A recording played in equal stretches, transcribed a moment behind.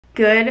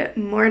Good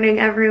morning,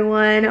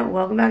 everyone.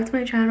 Welcome back to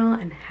my channel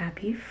and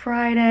happy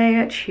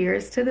Friday.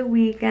 Cheers to the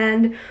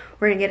weekend.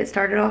 We're gonna get it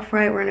started off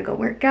right. We're gonna go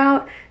work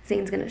out.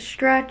 Zane's gonna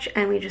stretch,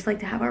 and we just like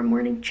to have our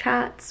morning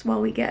chats while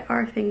we get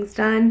our things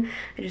done.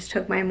 I just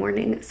took my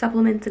morning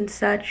supplements and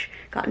such,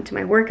 got into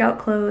my workout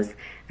clothes,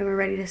 and we're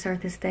ready to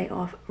start this day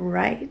off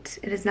right.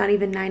 It is not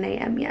even 9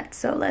 a.m. yet,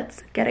 so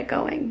let's get it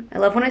going. I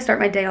love when I start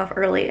my day off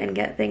early and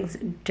get things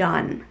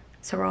done.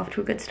 So we're off to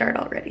a good start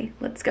already.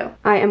 Let's go.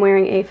 I am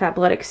wearing a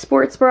Fabletics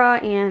sports bra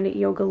and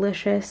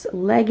Yogalicious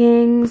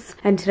leggings.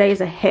 And today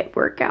is a HIIT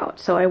workout.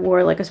 So I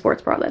wore like a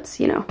sports bra that's,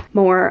 you know,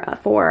 more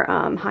for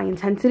high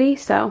intensity.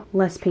 So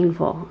less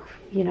painful,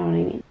 you know what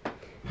I mean.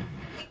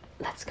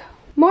 Let's go.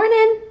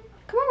 Morning.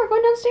 Come on, we're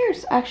going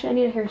downstairs. Actually, I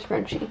need a hair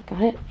scrunchie.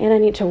 Got it? And I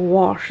need to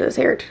wash this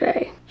hair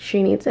today.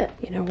 She needs it.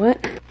 You know what?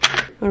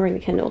 I'm gonna bring the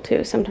Kindle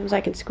too. Sometimes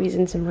I can squeeze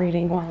in some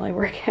reading while I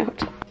work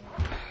out.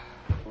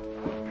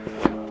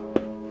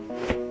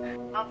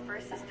 Up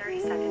first is 30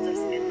 seconds of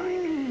spin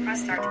bike.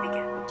 Press start to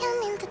begin.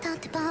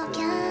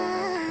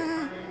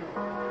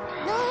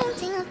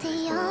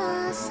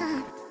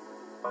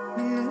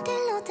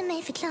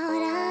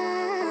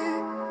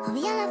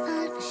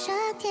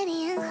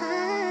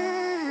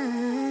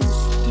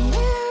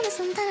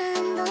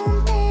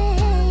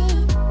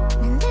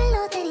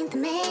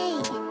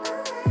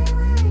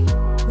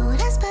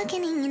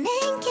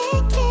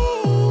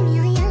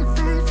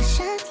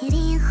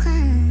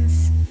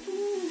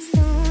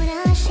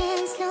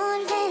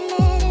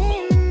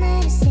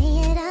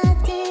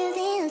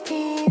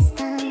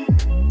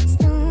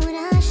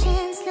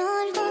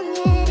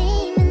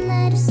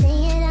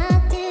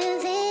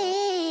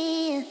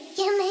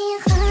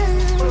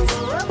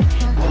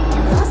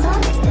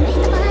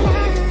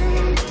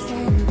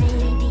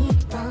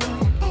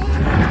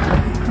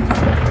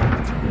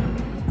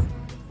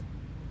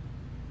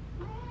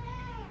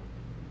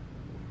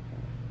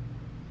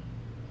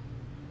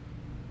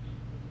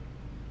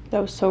 That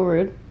was so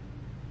rude.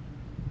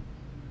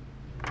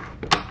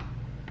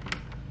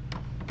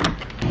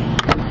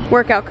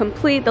 Workout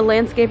complete. The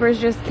landscapers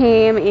just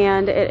came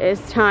and it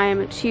is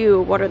time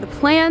to water the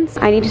plants.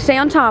 I need to stay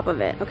on top of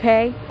it,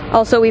 okay?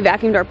 Also, we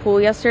vacuumed our pool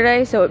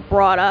yesterday, so it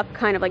brought up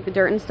kind of like the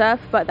dirt and stuff,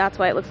 but that's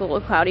why it looks a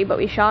little cloudy, but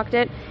we shocked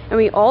it. And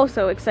we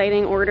also,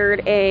 exciting,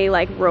 ordered a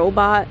like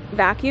robot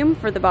vacuum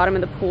for the bottom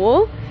of the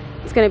pool.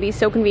 It's gonna be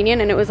so convenient,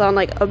 and it was on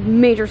like a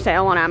major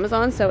sale on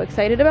Amazon, so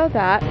excited about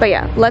that. But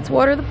yeah, let's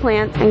water the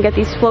plants and get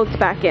these floats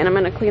back in. I'm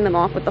gonna clean them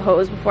off with the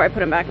hose before I put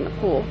them back in the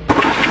pool.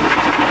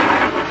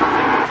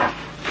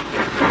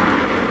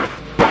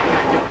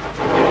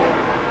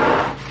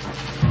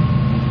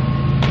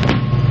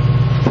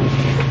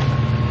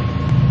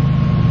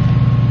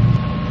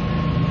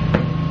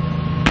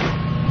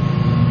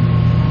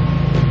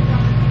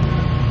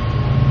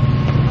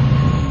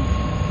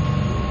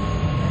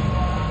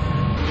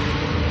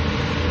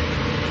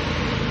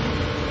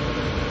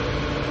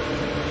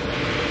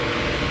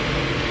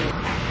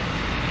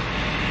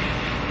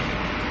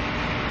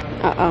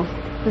 Uh-oh,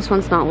 this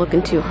one's not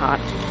looking too hot.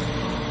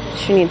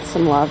 She needs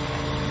some love.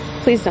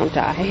 Please don't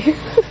die.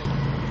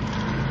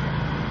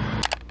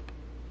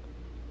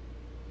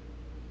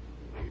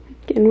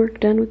 Getting work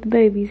done with the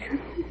babies.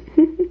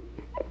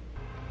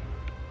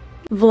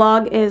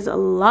 Vlog is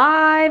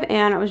live,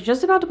 and I was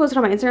just about to post it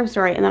on my Instagram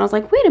story, and then I was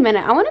like, wait a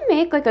minute, I want to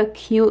make like a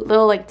cute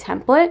little like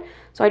template.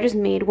 So I just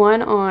made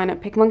one on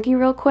PicMonkey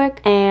real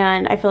quick,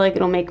 and I feel like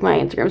it'll make my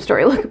Instagram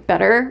story look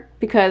better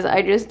because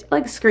I just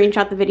like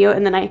screenshot the video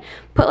and then I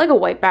put like a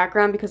white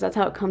background because that's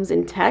how it comes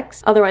in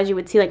text. Otherwise you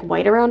would see like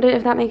white around it,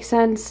 if that makes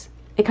sense.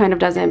 It kind of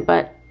doesn't,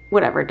 but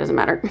whatever, it doesn't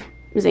matter.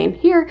 Zane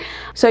here.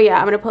 So yeah,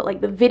 I'm gonna put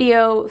like the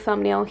video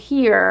thumbnail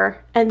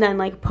here and then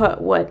like put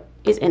what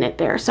is in it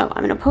there. So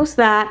I'm gonna post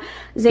that.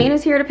 Zane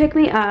is here to pick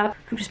me up.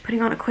 I'm just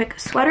putting on a quick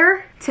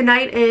sweater.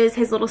 Tonight is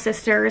his little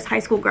sister's high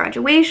school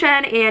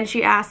graduation, and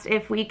she asked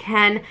if we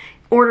can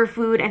order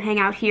food and hang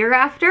out here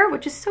after,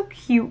 which is so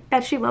cute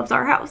that she loves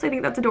our house. I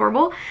think that's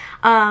adorable.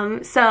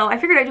 So I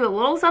figured I'd do a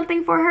little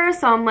something for her.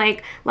 So I'm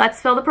like, let's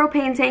fill the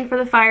propane tank for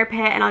the fire pit,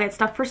 and I'll get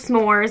stuff for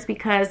s'mores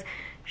because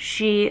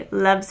she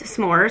loves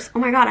s'mores. Oh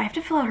my god, I have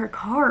to fill out her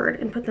card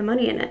and put the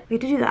money in it. We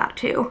have to do that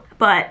too.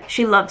 But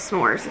she loves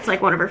s'mores. It's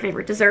like one of her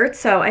favorite desserts,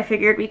 so I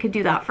figured we could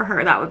do that for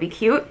her. That would be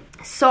cute.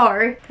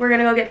 So we're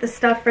gonna go get the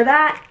stuff for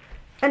that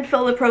and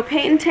fill the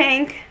propane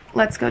tank.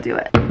 Let's go do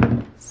it.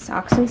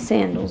 Socks and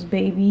sandals,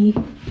 baby.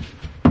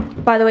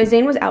 By the way,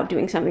 Zane was out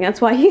doing something.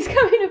 That's why he's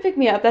coming to pick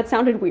me up. That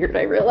sounded weird,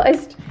 I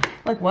realized.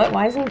 Like, what?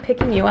 Why isn't he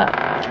picking you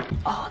up?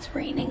 Oh, it's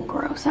raining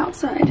gross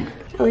outside.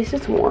 At least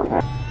it's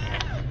warm.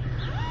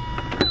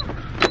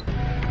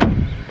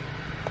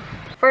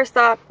 First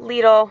stop,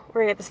 Lidl.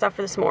 We're gonna get the stuff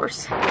for the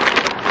s'mores.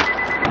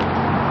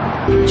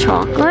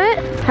 Chocolate?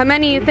 How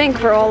many you think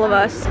for all of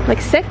us? Like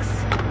 6?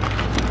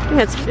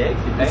 I think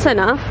that's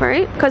enough,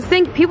 right? Because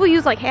think people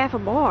use like half a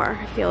bar,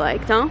 I feel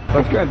like, don't?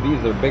 Let's grab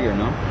these, they're bigger,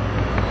 no?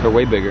 They're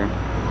way bigger.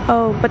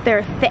 Oh, but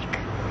they're thick.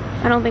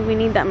 I don't think we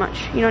need that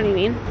much, you know what I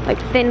mean? Like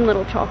thin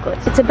little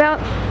chocolates. It's about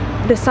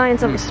the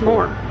science of a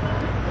s'more.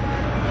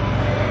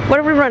 What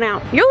if we run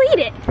out? You'll eat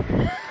it!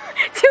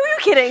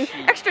 kidding.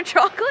 Extra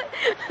chocolate.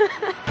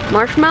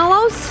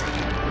 Marshmallows.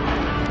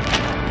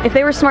 If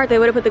they were smart, they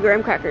would have put the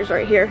graham crackers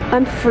right here.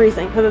 I'm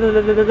freezing.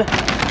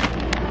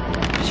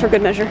 Just for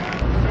good measure.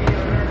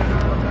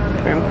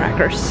 Graham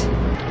crackers.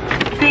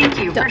 Thank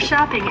you for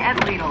shopping at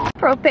Lidl.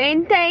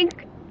 Propane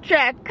tank,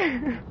 check.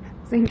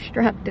 Thing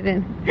strapped it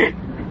in.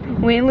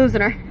 We ain't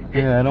losing her.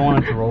 Yeah, I don't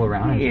want it to roll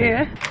around.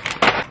 Yeah.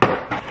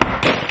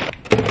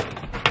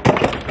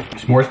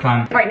 S'mores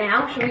time. Right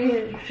now, should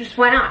we just,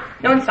 why not?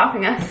 No one's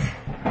stopping us.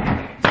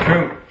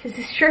 True. This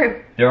is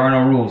true. There are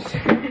no rules.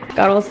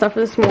 Got all the stuff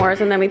for the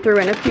s'mores, and then we threw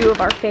in a few of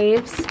our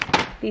faves.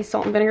 These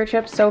salt and vinegar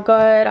chips, so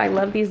good. I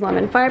love these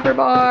lemon fiber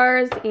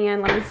bars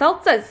and lemon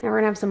seltzers. Now we're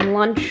gonna have some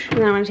lunch, and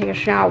then I'm gonna take a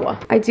shower.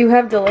 I do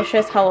have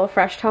delicious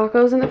HelloFresh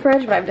tacos in the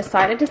fridge, but I've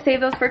decided to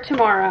save those for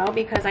tomorrow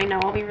because I know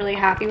I'll be really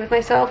happy with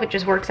myself. It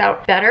just works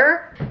out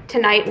better.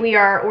 Tonight we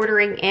are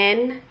ordering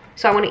in,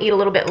 so I want to eat a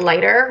little bit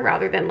lighter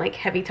rather than like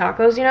heavy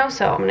tacos, you know?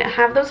 So I'm gonna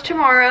have those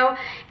tomorrow.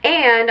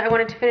 And I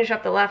wanted to finish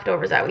up the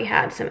leftovers that we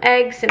had. Some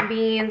eggs, some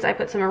beans. I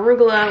put some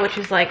arugula, which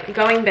is like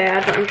going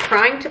bad, but I'm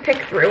trying to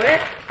pick through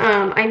it.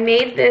 I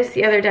made this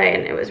the other day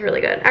and it was really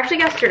good. Actually,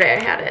 yesterday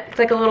I had it. It's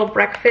like a little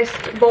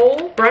breakfast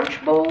bowl,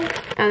 brunch bowl.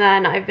 And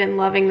then I've been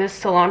loving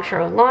this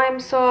cilantro and lime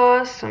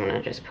sauce. I'm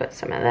gonna just put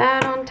some of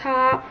that on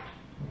top.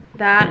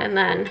 That and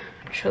then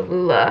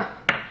Cholula.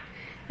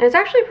 And it's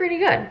actually pretty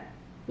good.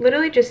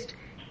 Literally just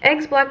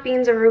eggs, black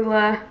beans,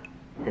 arugula,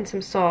 and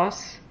some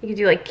sauce. You could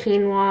do like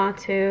quinoa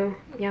too.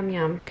 Yum,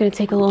 yum. Gonna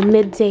take a little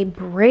midday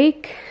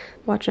break.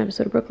 Watch an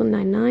episode of Brooklyn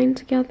Nine-Nine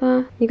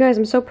together. You guys,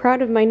 I'm so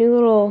proud of my new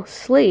little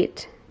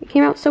slate. It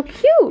came out so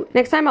cute.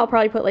 Next time I'll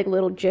probably put like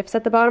little GIFs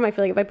at the bottom. I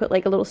feel like if I put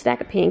like a little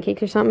stack of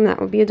pancakes or something, that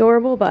would be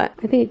adorable, but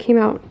I think it came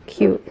out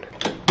cute.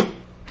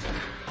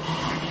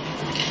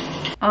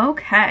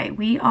 Okay,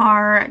 we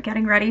are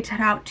getting ready to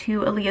head out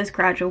to Aaliyah's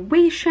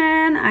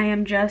graduation. I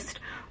am just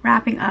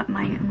wrapping up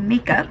my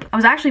makeup. I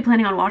was actually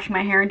planning on washing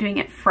my hair and doing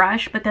it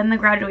fresh, but then the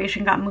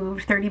graduation got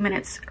moved 30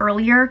 minutes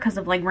earlier because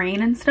of like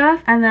rain and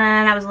stuff. And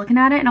then I was looking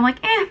at it and I'm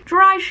like,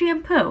 dry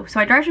shampoo.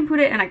 So I dry shampooed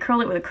it and I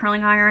curled it with a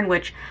curling iron,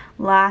 which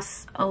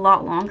lasts a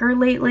lot longer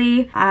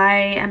lately. I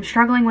am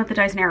struggling with the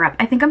Dyson Airwrap.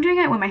 I think I'm doing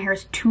it when my hair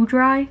is too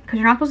dry, because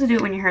you're not supposed to do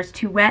it when your hair is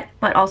too wet,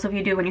 but also if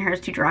you do it when your hair is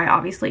too dry,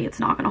 obviously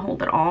it's not going to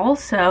hold at all.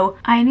 So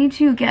I need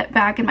to get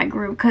back in my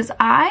groove, because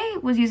I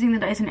was using the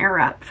Dyson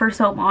Airwrap for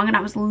so long and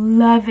I was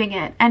loving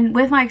it, and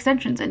with my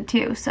extensions in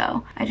too.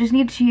 So I just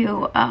need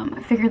to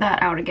figure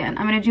that out again.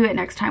 I'm going to do it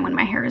next time when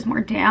my hair is more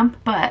damp.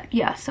 But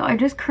yeah, so I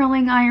just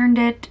curling ironed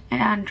it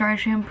and dry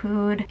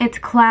shampooed. It's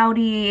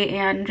cloudy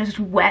and just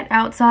wet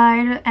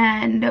outside,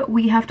 and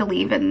we have to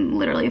leave in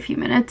literally a few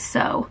minutes.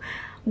 So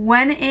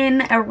when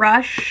in a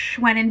rush,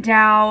 when in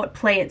doubt,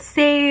 play it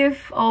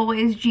safe.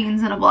 Always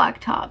jeans and a black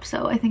top.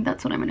 So I think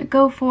that's what I'm gonna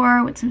go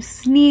for, with some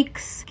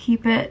sneaks.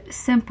 Keep it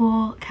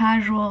simple,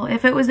 casual.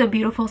 If it was a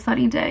beautiful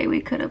sunny day,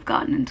 we could have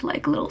gotten into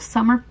like a little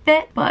summer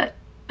fit, but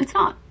it's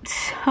not.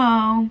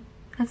 So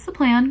that's the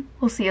plan.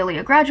 We'll see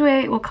Aaliyah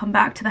graduate. We'll come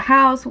back to the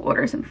house. We'll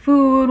order some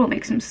food. We'll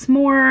make some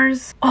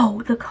s'mores.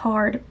 Oh, the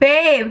card.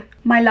 Babe,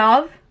 my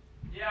love.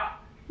 Yeah.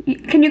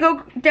 Can you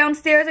go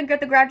downstairs and get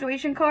the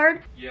graduation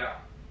card? Yeah.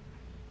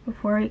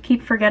 Before I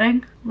keep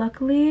forgetting.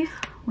 Luckily,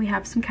 we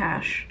have some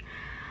cash.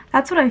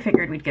 That's what I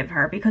figured we'd give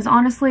her, because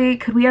honestly,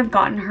 could we have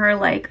gotten her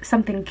like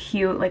something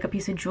cute, like a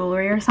piece of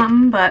jewelry or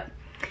something? But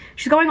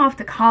she's going off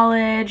to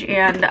college,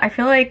 and I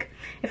feel like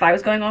if I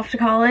was going off to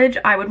college,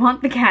 I would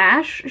want the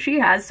cash. She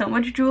has so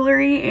much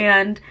jewelry,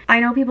 and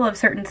I know people have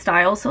certain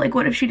styles, so like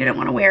what if she didn't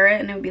want to wear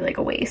it and it would be like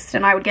a waste,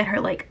 and I would get her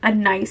like a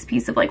nice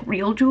piece of like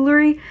real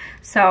jewelry.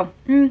 So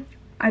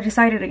I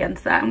decided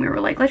against that, and we were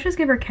like, let's just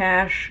give her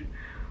cash.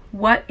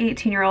 What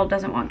 18-year-old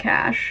doesn't want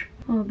cash?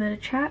 A little bit of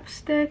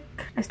chapstick.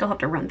 I still have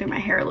to run through my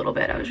hair a little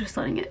bit. I was just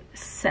letting it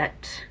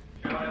set.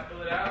 You want to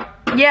fill it out?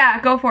 Yeah,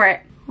 go for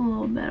it. A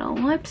little bit of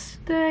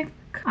lipstick.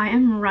 I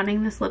am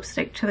running this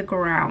lipstick to the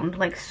ground,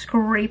 like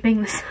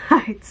scraping the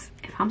sides.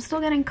 If I'm still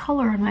getting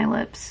color on my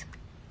lips,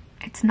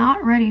 it's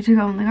not ready to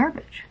go in the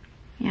garbage,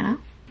 you know?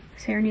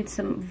 This hair needs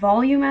some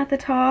volume at the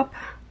top.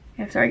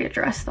 After I get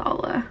dressed,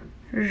 I'll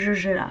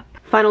zhuzh it up.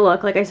 Final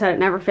look, like I said, it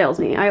never fails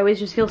me. I always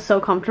just feel so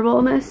comfortable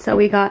in this. So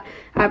we got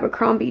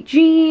Abercrombie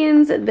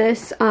jeans.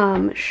 This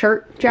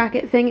shirt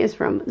jacket thing is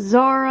from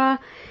Zara.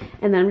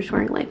 And then I'm just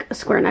wearing like a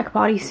square neck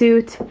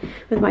bodysuit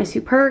with my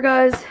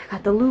Supergas.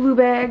 Got the Lulu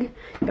bag.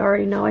 You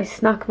already know I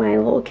snuck my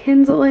little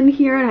Kindle in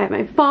here, and I have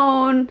my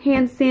phone,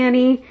 hand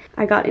sanitizer.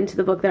 I got into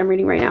the book that I'm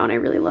reading right now and I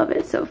really love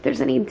it. So if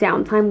there's any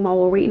downtime while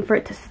we're waiting for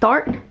it to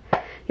start,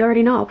 you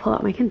already know I'll pull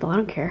out my Kindle, I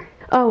don't care.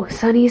 Oh,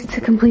 sunnies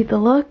to complete the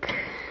look.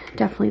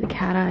 Definitely the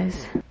cat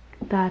eyes.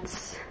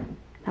 That's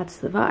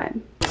the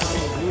vibe.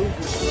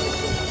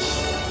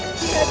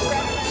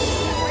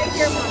 Right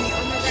here, mommy,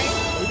 on the right.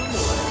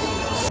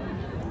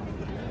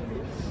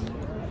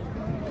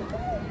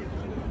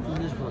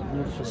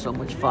 This was so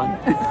much fun.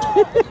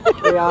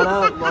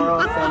 Rihanna,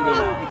 Laurel,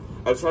 Sandina.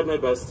 I've tried my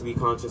best to be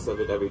conscious of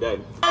it every day.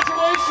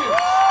 Congratulations!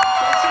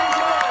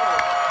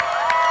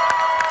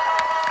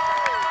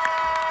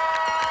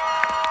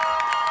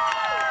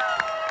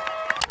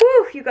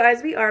 You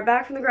guys, we are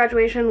back from the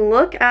graduation.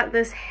 Look at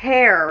this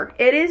hair.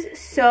 It is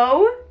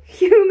so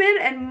humid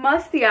and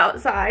musty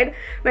outside.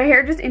 My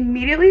hair just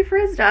immediately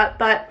frizzed up,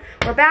 but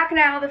we're back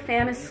now. The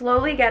fam is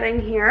slowly getting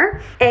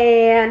here.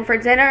 And for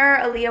dinner,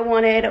 Aaliyah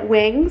wanted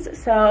wings,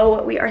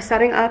 so we are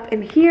setting up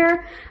in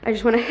here. I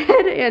just went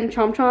ahead and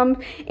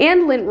chomp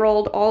and lint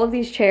rolled all of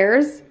these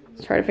chairs.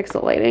 Let's try to fix the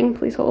lighting,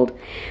 please hold.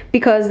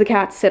 Because the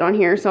cats sit on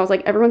here, so I was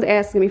like, everyone's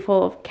ass is gonna be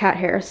full of cat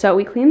hair. So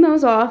we cleaned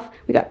those off.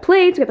 We got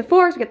plates, we got the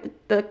forks, we got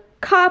the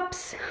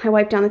cups. I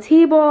wiped down the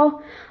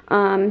table.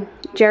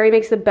 Jerry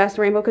makes the best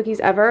rainbow cookies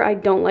ever. I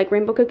don't like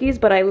rainbow cookies,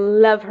 but I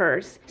love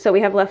hers. So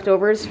we have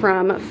leftovers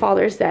from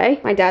Father's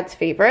Day, my dad's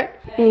favorite.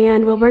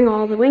 And we'll bring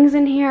all the wings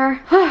in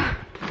here.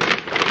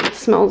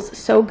 Smells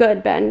so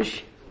good,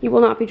 Benj. You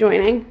will not be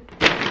joining.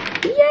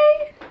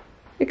 Yay!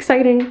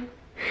 Exciting.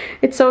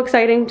 It's so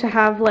exciting to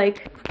have,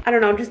 like, I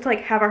don't know, just to like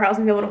have our house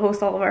and be able to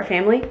host all of our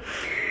family.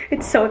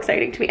 It's so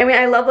exciting to me. I mean,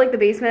 I love like the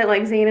basement.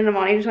 Like Zane and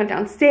Amani just went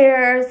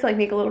downstairs to like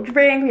make a little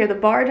drink. We have the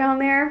bar down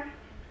there.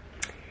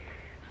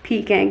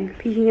 Peaking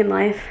in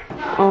life.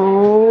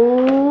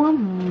 Oh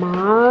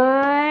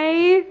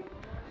my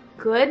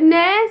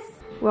goodness.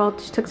 Well,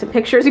 just took some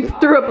pictures and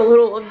threw up a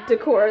little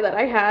decor that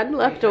I had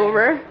left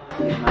over.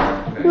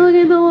 Look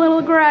at the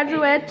little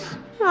graduate.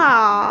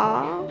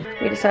 Aww.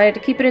 We decided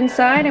to keep it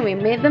inside and we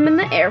made them in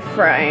the air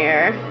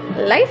fryer.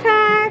 Life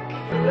hack.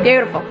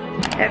 Beautiful.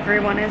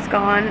 Everyone is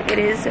gone. It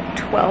is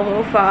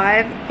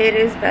 12:05. It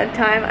is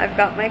bedtime. I've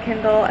got my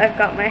Kindle. I've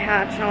got my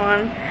hatch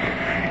on.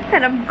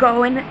 And I'm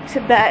going to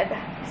bed.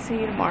 See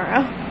you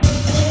tomorrow.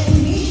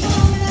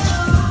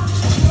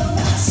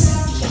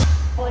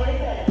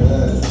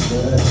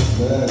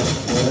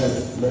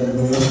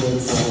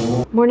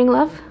 Morning,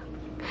 love.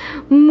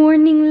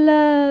 Morning,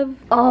 love.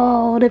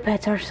 Oh, the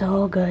pets are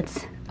so good.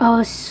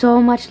 Oh,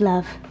 so much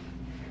love.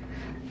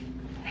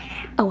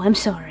 Oh, I'm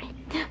sorry.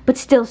 But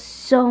still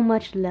so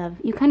much love.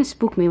 You kind of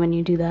spook me when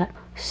you do that.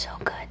 So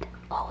good.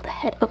 Oh, the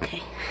head.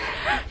 Okay.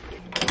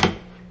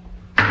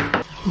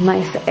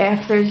 Nice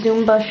after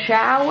Zumba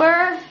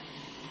shower.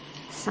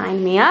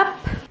 Sign me up.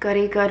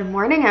 Goody good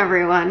morning,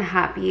 everyone.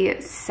 Happy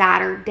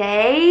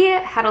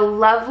Saturday. Had a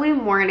lovely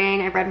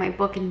morning. I read my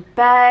book in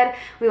bed.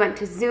 We went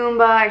to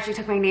Zumba. I actually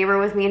took my neighbor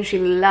with me and she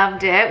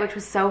loved it, which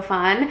was so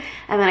fun.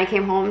 And then I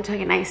came home, took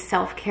a nice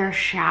self-care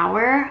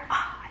shower.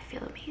 Oh, I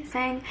feel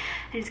amazing.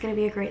 And it's gonna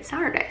be a great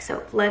Saturday.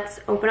 So let's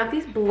open up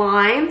these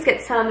blinds,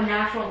 get some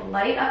natural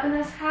light up in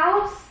this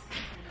house.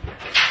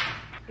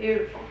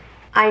 Beautiful.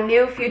 I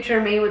knew future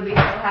me would be so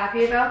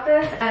happy about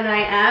this, and I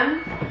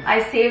am.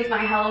 I saved my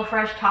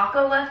HelloFresh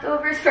taco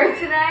leftovers for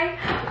today.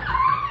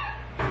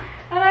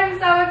 And I'm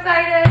so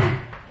excited.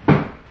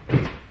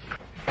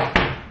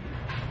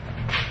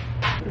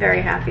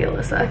 Very happy,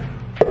 Allisa.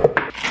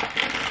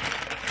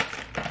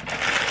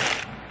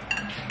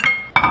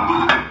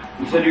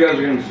 You said you guys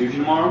are getting sushi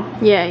tomorrow?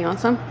 Yeah, you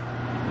want some?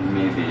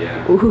 Maybe,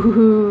 yeah.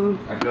 Ooh.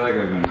 I feel like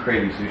I've been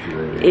craving sushi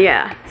lately.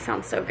 Yeah,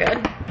 sounds so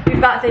good.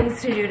 We've got things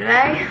to do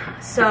today,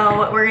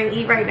 so we're gonna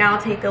eat right now,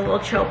 take a little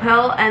chill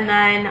pill, and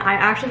then I'm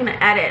actually gonna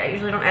edit. I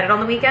usually don't edit on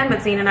the weekend,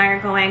 but Zane and I are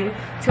going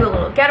to a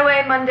little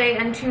getaway Monday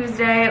and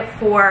Tuesday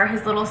for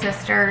his little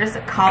sister's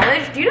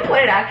college. Do you know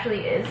what it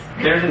actually is?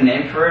 There's a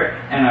name for it,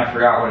 and I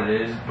forgot what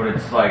it is, but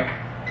it's like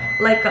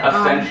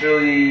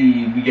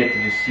essentially we get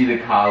to just see the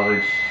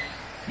college,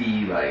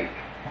 see like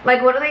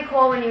what do they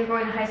call when you're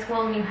going to high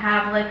school and you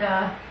have like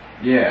a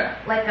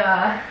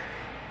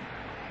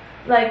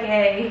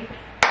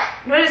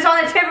what is on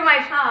the tip of my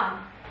tongue?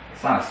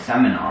 It's not a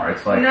seminar,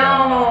 it's like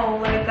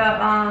like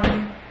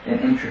an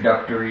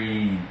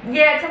introductory.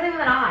 Yeah, it's something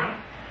with an I.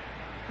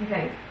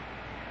 Okay.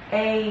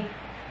 I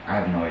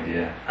have no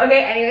idea.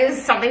 Okay,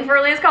 anyways, something for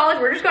Aaliyah's college.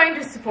 We're just going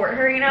to support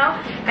her, you know?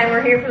 And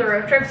we're here for the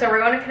road trip, so we're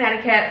going to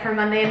Connecticut for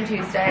Monday and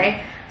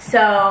Tuesday.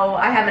 So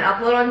I have an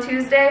upload on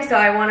Tuesday, so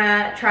I want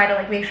to try to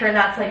like make sure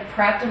that's like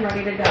prepped and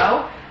ready to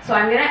go. So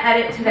I'm going to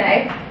edit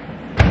today.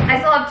 I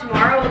still have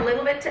tomorrow a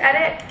little bit to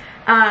edit,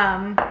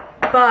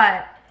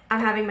 but I'm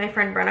having my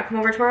friend Brenna come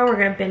over tomorrow. We're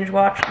going to binge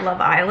watch Love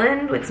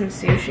Island with some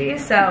sushi,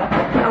 so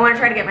I want to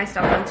try to get my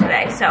stuff done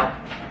today. So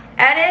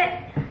edit,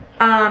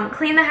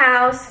 clean the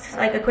house,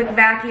 like a quick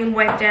vacuum,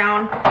 wipe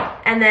down,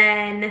 and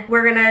then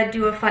we're gonna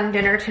do a fun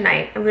dinner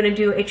tonight. I'm gonna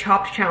do a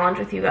chopped challenge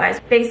with you guys.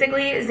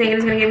 Basically, Zane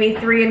is gonna give me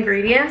 3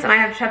 ingredients and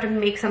I just have to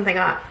make something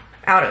up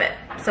out of it.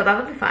 So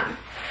that'll be fun.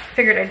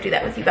 Figured I'd do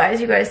that with you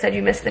guys. You guys said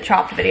you missed the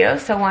chopped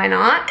videos, so why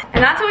not?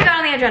 And that's what we got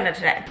on the agenda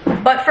today.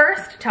 But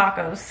first,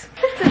 tacos.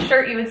 It's a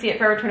shirt you would see at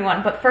Forever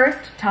 21, but first,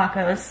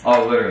 tacos.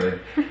 Oh, literally.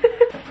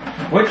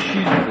 What cheese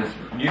is this?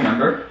 Do you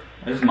remember?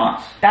 This is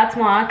Mott's. That's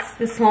Mott's.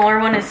 The smaller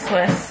one is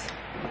Swiss.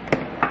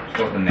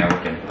 Go with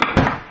American.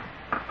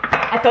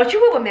 I thought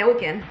you were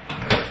American.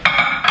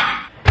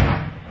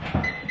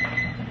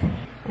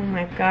 Oh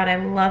my god, I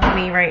love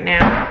me right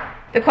now.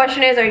 The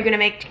question is, are you gonna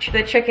make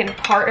the chicken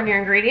part of your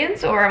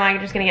ingredients, or am I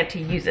just gonna get to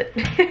use it?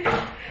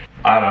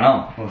 I don't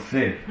know. We'll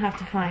see. I'll have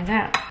to find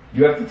out.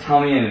 You have to tell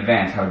me in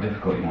advance how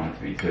difficult you want it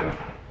to be, too.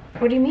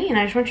 What do you mean?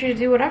 I just want you to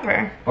do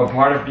whatever. But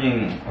part of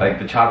being like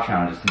the chop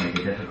challenge is to make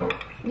it difficult.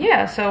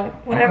 Yeah, so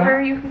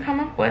whatever you can come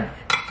up with.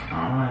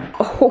 Alright.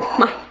 Oh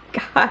my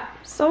god, I'm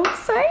so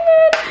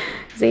excited.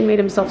 Zane made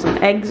himself some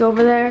eggs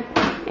over there.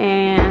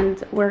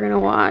 And we're gonna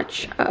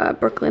watch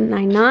Brooklyn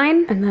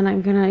Nine-Nine, and then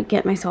I'm gonna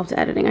get myself to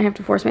editing. I have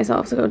to force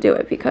myself to go do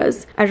it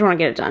because I just wanna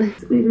get it done.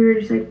 We were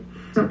just like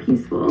so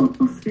peaceful.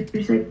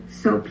 Just like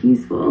so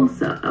peaceful.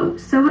 So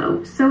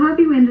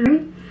happy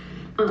winter.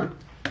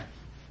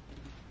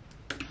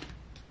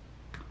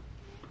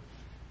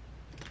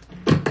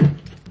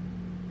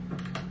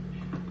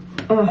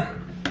 Oh,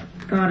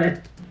 got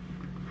it.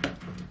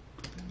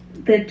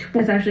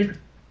 It's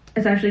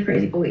actually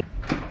crazy. Wait.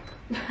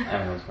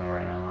 Everyone's going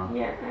right now. Huh?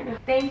 Yeah, I know.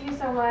 Thank you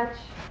so much.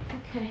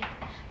 Okay,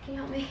 can you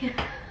help me?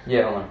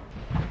 Yeah, hold on.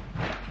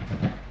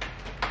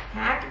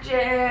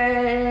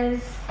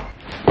 Packages.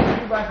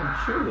 You buy from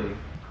Truly.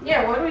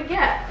 Yeah, what do we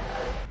get?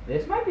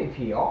 This might be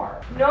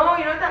PR. No,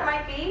 you know what that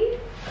might be?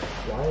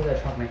 Why is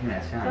that truck making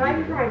that sound? That might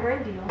be for my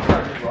brand deal. I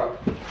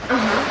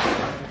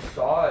just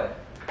saw it.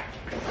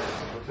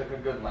 Looks like a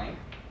good length.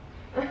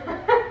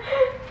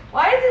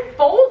 Why is it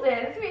folded?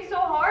 It's gonna be so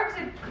hard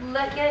to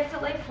get it to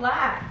lay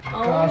flat.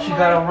 Oh Gosh, you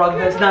got a rug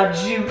that's not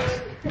jute.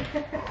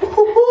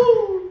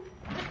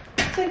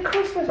 It's like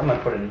Christmas. I'm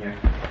gonna put it in here.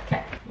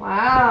 Okay.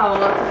 Wow,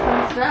 lots of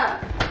fun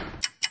stuff.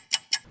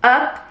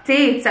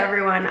 Updates,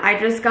 everyone. I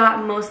just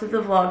got most of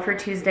the vlog for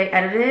Tuesday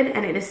edited,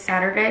 and it is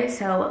Saturday,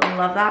 so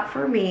love that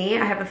for me.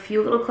 I have a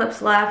few little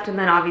clips left, and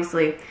then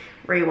obviously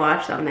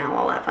rewatch, thumbnail,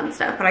 all that fun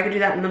stuff. But I could do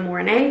that in the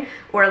morning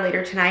or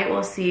later tonight.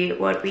 We'll see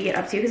what we get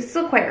up to because it's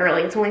still quite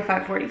early. It's only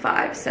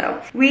 5:45,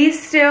 so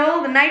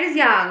the night is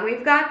young.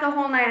 We've got the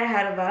whole night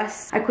ahead of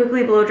us. I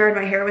quickly blow dried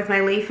my hair with my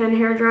leave-in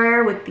hair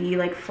dryer with the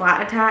like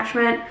flat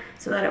attachment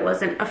so that it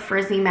wasn't a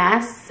frizzy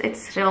mess.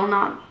 It's still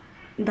not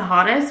the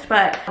hottest,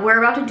 but we're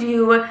about to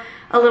do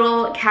a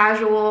little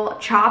casual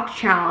chopped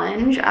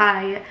challenge.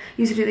 I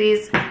used to do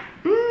these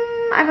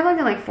I've only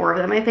done like 4 of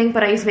them, I think,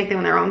 but I used to make them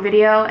in their own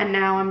video, and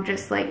now I'm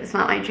just like, it's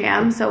not my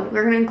jam, so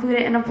we're gonna include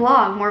it in a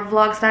vlog, more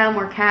vlog style,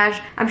 more cash.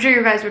 I'm sure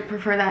you guys would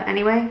prefer that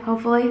anyway,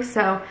 hopefully,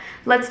 so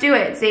let's do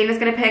it. Zane is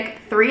gonna pick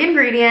 3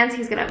 ingredients.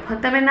 He's gonna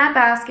put them in that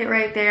basket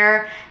right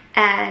there,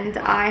 and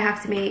I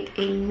have to make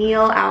a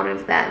meal out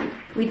of them.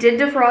 We did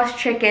defrost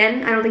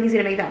chicken. I don't think he's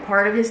gonna make that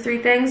part of his 3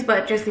 things,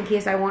 but just in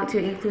case I want to,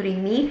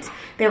 including meat,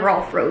 they were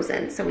all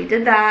frozen. So we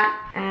did that,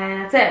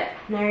 and that's it.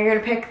 Now you're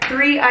gonna pick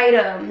 3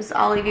 items.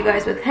 I'll leave you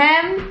guys with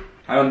him.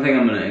 I don't think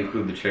I'm gonna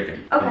include the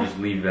chicken. Okay. I'll just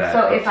leave that. So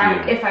up if to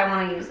I you.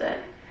 wanna use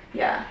it.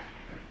 Yeah.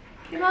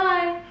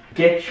 Goodbye.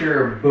 Get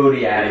your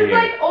booty out of This is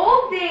here. like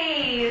old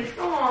days.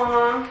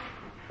 Aww.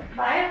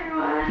 Bye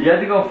everyone. You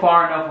have to go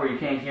far enough where you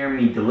can't hear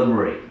me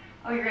deliberate.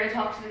 Oh, you're gonna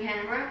talk to the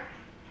camera?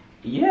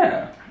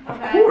 Yeah, of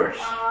Okay. course.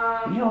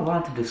 We have a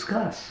lot to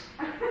discuss.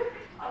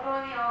 I'll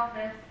go in the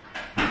office.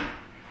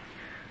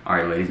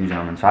 Alright, ladies and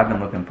gentlemen, so I've been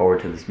looking forward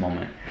to this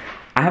moment.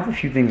 I have a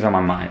few things on my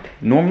mind.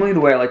 Normally,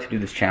 the way I like to do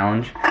this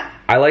challenge,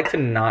 I like to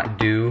not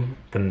do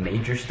the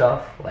major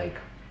stuff, like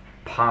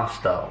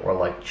pasta or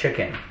like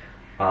chicken,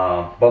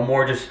 but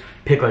more just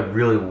pick like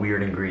really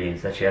weird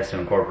ingredients that she has to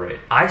incorporate.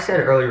 I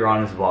said earlier on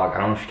in this vlog, I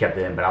don't know if she kept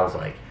it in, but I was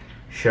like,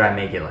 should I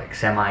make it like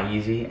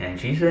semi-easy? And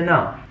she said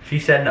no. She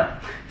said no.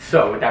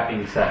 So with that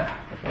being said,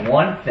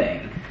 one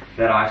thing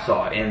that I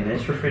saw in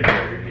this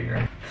refrigerator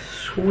here,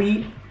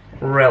 sweet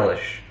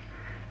relish.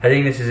 I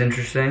think this is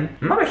interesting.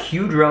 I'm not a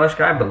huge relish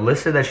guy, but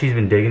Liz said that she's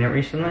been digging it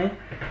recently.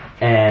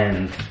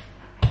 And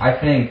I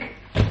think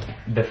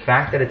the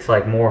fact that it's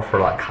like more for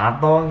like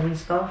hot dogs and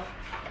stuff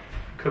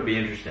could be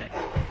interesting.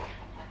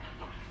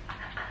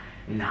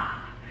 Nah,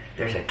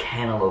 there's a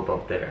cantaloupe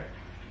up there.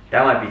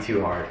 That might be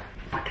too hard.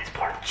 But that's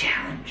part of the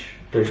challenge.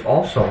 There's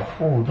also,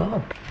 hold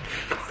up,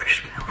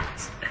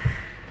 marshmallows.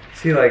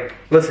 See, like,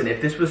 listen,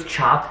 if this was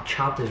chopped,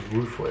 chopped is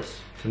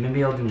ruthless. So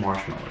maybe I'll do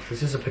marshmallows.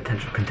 This is a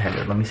potential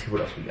contender. Let me see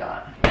what else we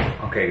got.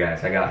 Okay,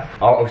 guys, I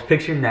was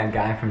picturing that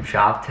guy from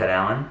Chopped, Ted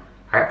Allen.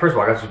 First of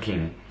all, I got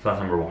zucchini, so that's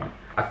number 1.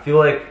 I feel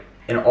like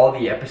in all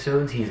the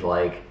episodes, he's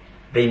like,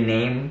 they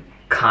name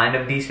kind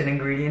of decent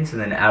ingredients,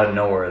 and then out of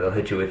nowhere, they'll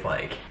hit you with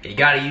like, you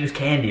gotta use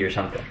candy or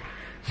something.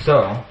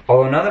 So,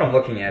 although now that I'm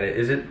looking at it,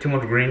 is it too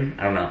much green?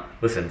 I don't know.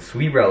 Listen,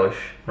 sweet relish,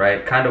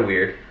 right? Kind of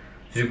weird.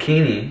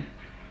 Zucchini,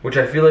 which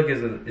I feel like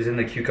is in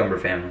the cucumber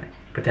family,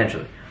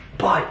 potentially.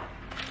 But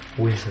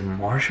with some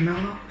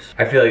marshmallows,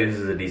 I feel like this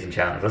is a decent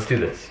challenge. Let's do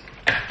this.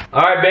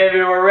 All right, baby,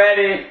 we're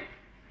ready.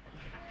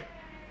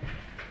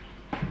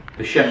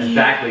 The chef is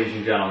back, ladies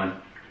and gentlemen.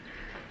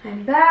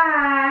 I'm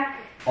back.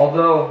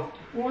 Although,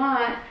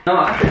 What?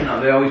 no, actually no,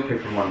 they always pick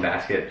from one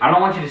basket. I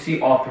don't want you to see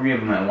all 3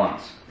 of them at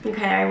once.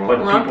 Okay, I won't But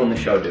look. people in the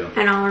show do.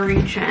 And I'll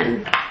reach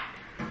in.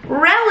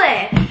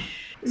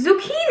 Relish!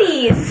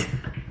 Zucchinis!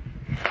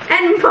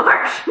 And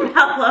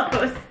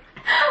marshmallows!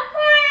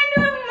 What are you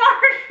doing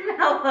with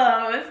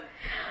marshmallows?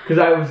 Because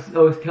I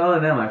was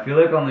telling them, I feel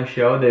like on the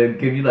show they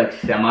give you like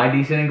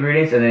semi-decent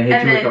ingredients and then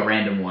hit you with a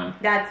random one.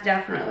 That's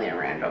definitely a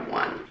random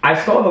one.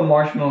 I saw the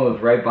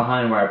marshmallows right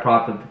behind where I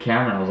propped up the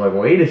camera and I was like,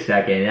 wait a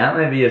second, that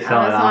might be a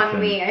solid That's option.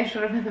 on me. I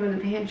should have put them in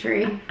the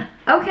pantry.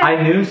 Okay.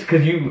 I knew,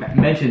 because you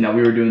mentioned that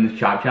we were doing this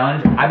chop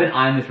challenge. I've been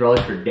eyeing this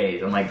relish for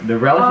days. I'm like, the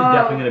relish is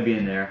definitely going to be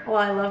in there. Well,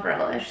 I love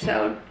relish,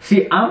 so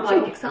See, I'm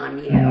like joke's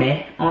on you.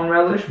 meh on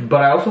relish,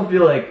 but I also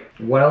feel like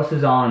what else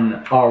is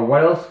on, or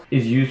what else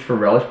is used for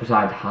relish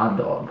besides hot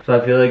dogs? So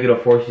I feel like it'll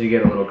force you to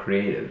get a little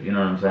creative, you know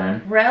what I'm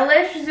saying?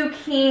 Relish,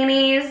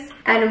 zucchinis,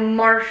 and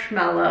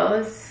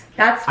marshmallows.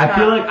 That's tough. I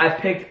feel like I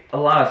picked a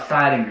lot of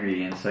side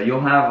ingredients, so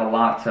you'll have a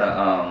lot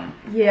to,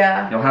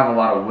 yeah. you'll have a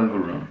lot of wiggle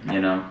room, you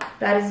know?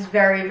 That is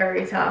very,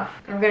 very tough.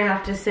 We're gonna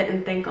have to sit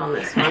and think on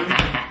this one.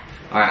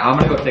 Alright, I'm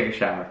gonna go take a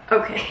shower.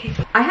 Okay.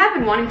 I have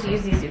been wanting to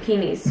use these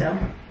zucchinis, so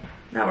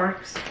that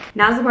works.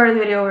 Now's the part of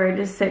the video where I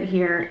just sit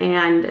here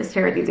and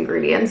stare at these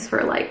ingredients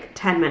for like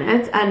 10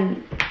 minutes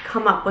and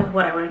come up with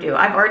what I want to do.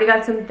 I've already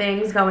got some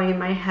things going in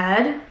my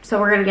head, so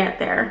we're gonna get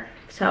there.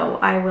 So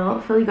I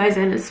will fill you guys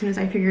in as soon as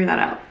I figure that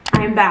out.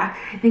 I am back.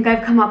 I think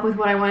I've come up with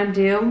what I want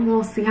to do.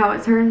 We'll see how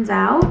it turns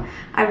out.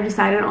 I've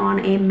decided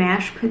on a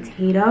mashed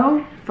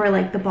potato for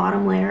like the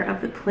bottom layer of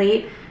the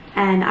plate,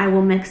 and I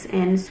will mix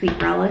in sweet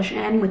relish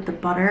in with the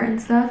butter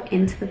and stuff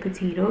into the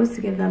potatoes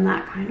to give them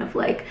that kind of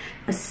like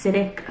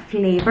acidic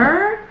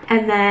flavor.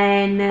 And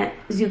then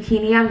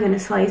zucchini I'm gonna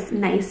slice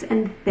nice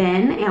and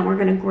thin, and we're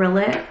gonna grill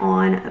it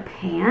on a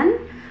pan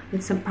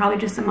with some, probably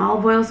just some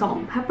olive oil, salt,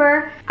 and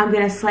pepper. I'm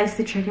gonna slice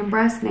the chicken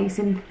breast nice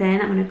and thin.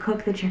 I'm gonna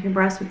cook the chicken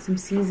breast with some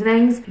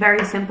seasonings,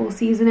 very simple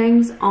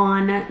seasonings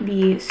on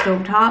the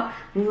stovetop.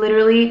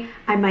 Literally,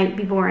 I might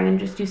be boring and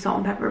just do salt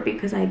and pepper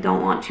because I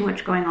don't want too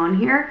much going on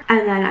here.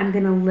 And then I'm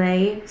gonna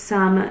lay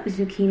some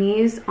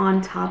zucchinis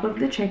on top of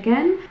the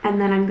chicken,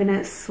 and then I'm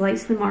gonna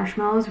slice the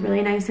marshmallows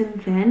really nice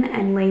and thin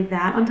and lay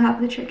that on top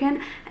of the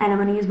chicken. And I'm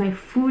gonna use my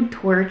food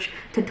torch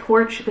to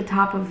torch the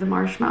top of the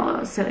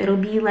marshmallows. So it'll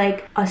be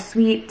like a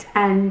sweet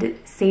and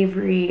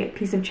savory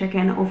piece of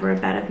chicken over a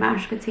bed of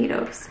mashed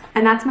potatoes.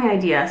 And that's my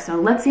idea, so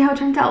let's see how it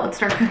turns out. Let's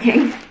start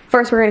cooking.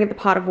 First, we're gonna get the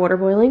pot of water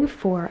boiling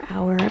for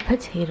our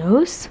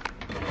potatoes.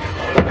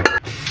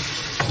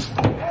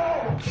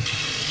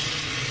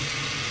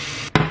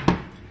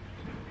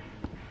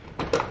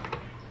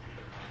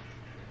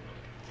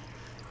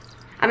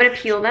 I'm gonna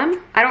peel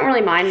them. I don't really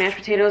mind mashed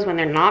potatoes when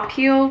they're not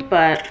peeled,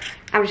 but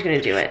I'm just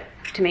gonna do it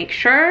to make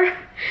sure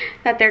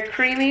that they're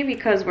creamy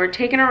because we're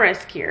taking a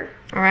risk here.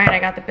 All right, I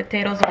got the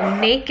potatoes all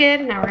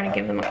naked. Now we're gonna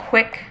give them a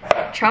quick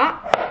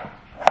chop.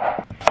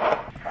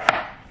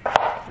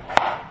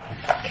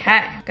 Okay,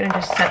 I'm gonna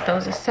just set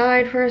those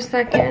aside for a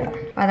second.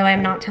 By the way,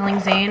 I'm not telling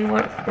Zane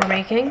what we're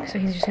making, so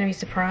he's just gonna be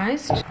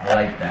surprised. I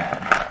like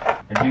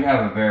that. I do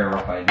have a very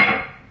rough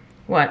idea.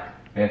 What?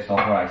 Based off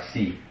what I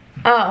see.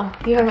 Oh,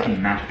 you have See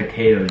mashed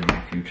potatoes in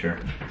the future.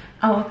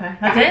 Oh, okay.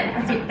 That's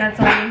it? That's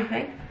all you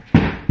think?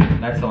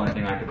 That's the only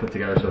thing I could put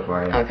together so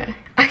far, yeah. Okay.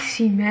 I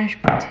see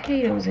mashed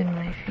potatoes in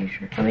my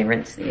future. Let me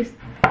rinse these.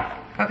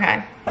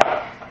 Okay.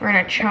 We're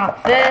gonna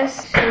chop this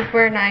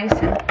super nice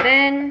and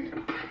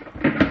thin.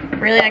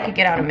 Really, I could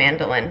get out a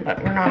mandolin,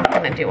 but we're not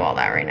gonna do all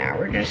that right now.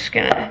 We're just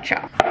gonna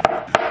chop.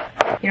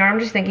 You know what I'm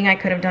just thinking I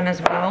could have done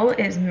as well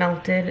is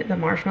melted the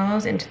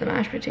marshmallows into the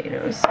mashed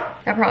potatoes.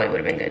 That probably would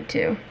have been good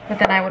too. But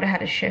then I would have had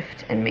to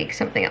shift and make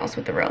something else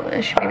with the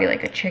relish. Maybe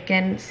like a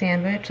chicken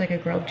sandwich, like a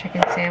grilled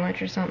chicken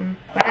sandwich or something.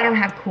 But I don't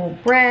have cool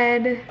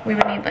bread. We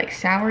would need like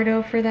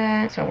sourdough for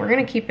that. So we're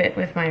gonna keep it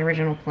with my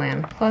original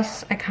plan.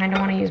 Plus, I kind of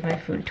want to use my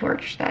food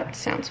torch. That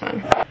sounds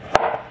fun.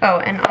 Oh,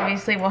 and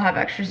obviously we'll have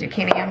extra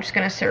zucchini. I'm just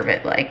gonna serve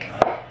it like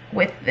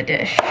with the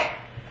dish.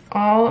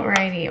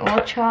 Alrighty,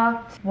 all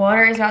chopped.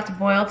 Water is about to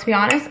boil. To be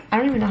honest, I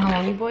don't even know how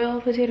long you boil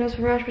potatoes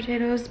for mashed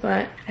potatoes,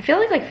 but I feel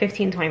like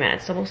 15, 20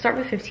 minutes. So we'll start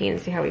with 15 and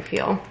see how we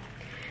feel.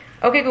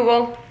 Okay,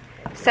 Google,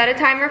 set a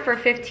timer for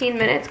 15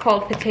 minutes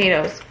called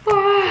potatoes.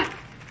 Ah.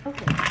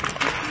 Okay.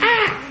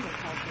 Ah.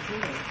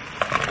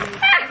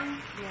 Ah.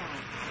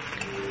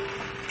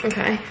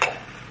 Okay.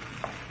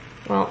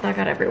 Well, that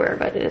got everywhere,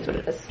 but it is what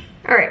it is.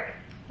 All right.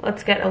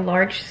 Let's get a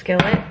large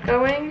skillet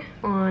going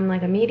on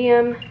like a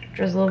medium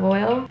drizzle of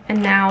oil.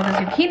 And now the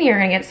zucchini are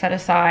gonna get set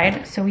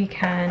aside so we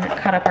can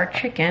cut up our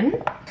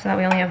chicken so that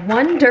we only have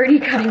one dirty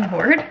cutting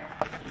board.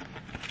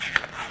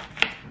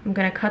 I'm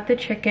gonna cut the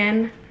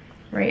chicken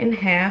right in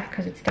half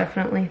because it's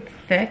definitely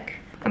thick.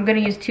 I'm gonna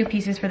use 2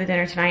 pieces for the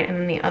dinner tonight, and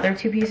then the other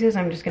 2 pieces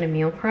I'm just gonna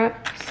meal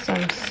prep.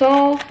 Some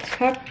salt,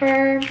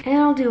 pepper, and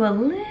I'll do a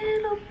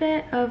little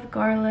bit of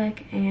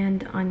garlic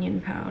and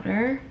onion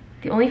powder.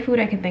 The only food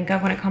I can think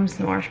of when it comes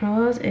to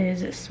marshmallows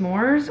is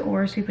s'mores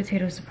or sweet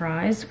potato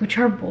surprise, which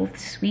are both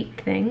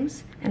sweet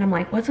things. And I'm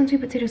like, what's on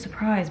sweet potato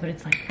surprise? But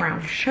it's like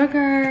brown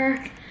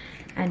sugar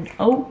and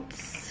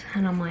oats.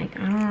 And I'm like,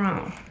 I don't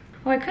know.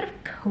 Oh, I could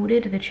have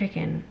coated the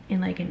chicken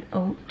in like an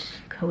oat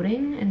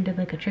coating and did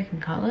like a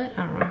chicken cutlet.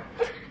 I don't know.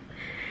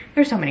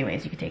 There's so many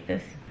ways you could take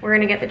this. We're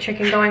gonna get the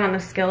chicken going on the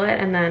skillet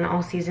and then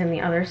I'll season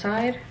the other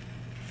side.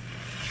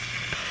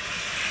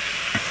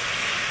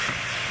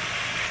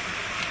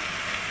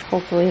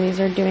 Hopefully these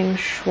are doing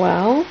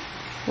swell.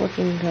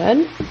 Looking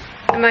good.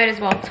 I might as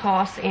well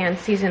toss and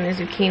season the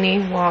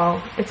zucchini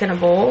while it's in a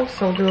bowl.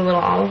 So we'll do a little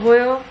olive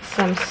oil,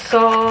 some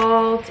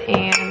salt,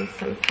 and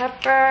some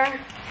pepper,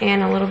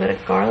 and a little bit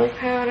of garlic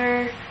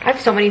powder. I have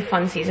so many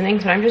fun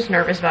seasonings, but I'm just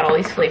nervous about all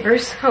these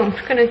flavors, so I'm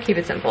just gonna keep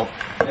it simple.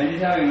 I'm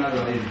just having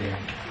another lazy day.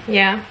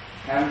 Yeah.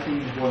 Haven't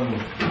seen this one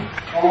move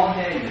all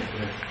day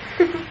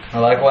yesterday. I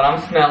like what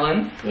I'm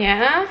smelling.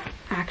 Yeah.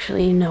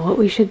 Actually, you know what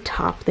we should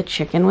top the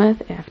chicken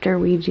with after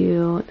we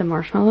do the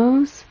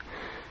marshmallows?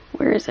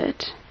 Where is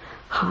it?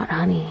 Hot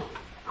honey.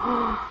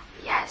 Oh,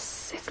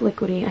 yes, it's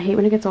liquidy. I hate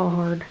when it gets all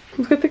hard.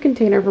 Look at the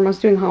container from us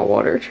doing hot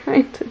water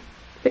trying to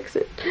fix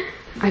it.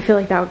 I feel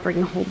like that would bring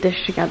the whole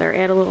dish together.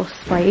 Add a little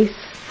spice,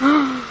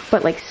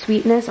 but like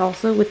sweetness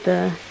also with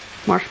the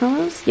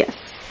marshmallows. Yes.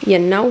 You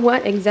know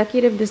what?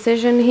 Executive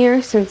decision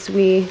here. Since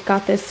we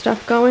got this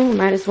stuff going,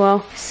 might as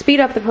well speed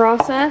up the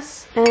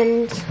process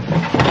and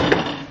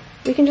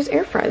we can just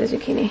air fry the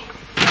zucchini.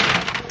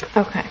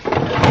 Okay.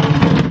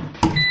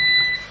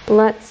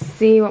 Let's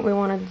see what we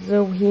want to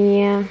do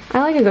here. I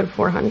like a good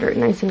 400,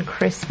 nice and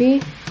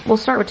crispy. We'll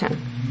start with 10.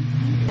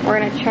 We're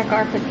gonna check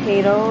our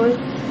potatoes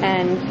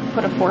and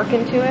put a fork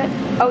into it.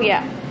 Oh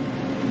yeah.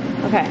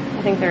 Okay,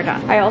 I think they're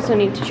done. I also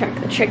need to check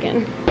the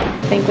chicken.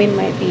 I think we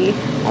might be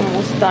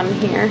almost done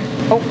here.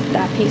 Oh,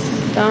 that piece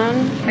is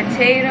done.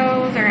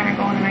 Potatoes are gonna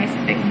go in a nice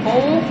big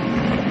bowl.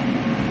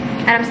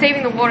 And I'm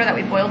saving the water that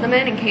we boiled them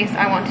in case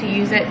I want to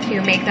use it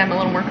to make them a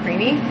little more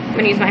creamy. I'm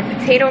gonna use my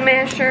potato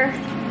masher.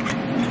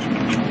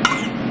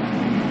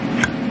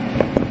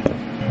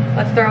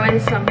 Let's throw in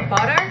some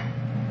butter.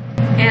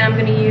 And I'm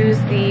gonna use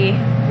the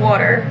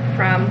water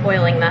from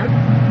boiling them.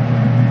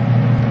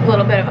 A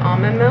little bit of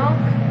almond milk.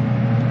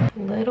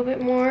 A little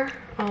bit more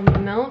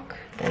almond milk.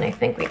 Then I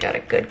think we got a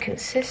good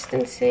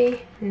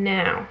consistency.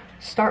 Now,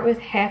 start with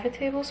half a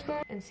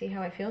tablespoon and see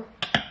how I feel.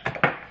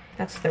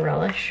 That's the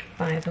relish,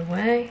 by the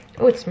way.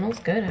 Oh, it smells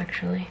good,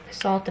 actually.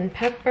 Salt and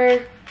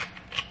pepper.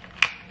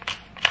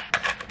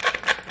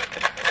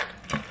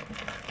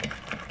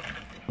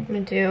 I'm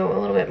gonna do a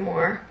little bit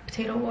more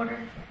potato water.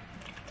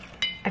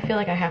 I feel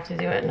like I have to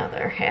do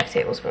another half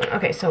tablespoon.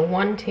 Okay, so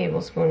 1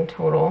 tablespoon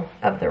total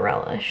of the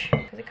relish.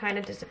 Because it kind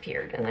of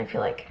disappeared, and I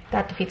feel like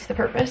that defeats the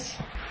purpose.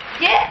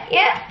 Yeah,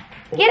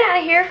 get out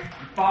of here.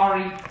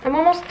 Sorry. I'm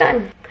almost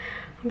done.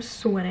 I'm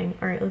sweating.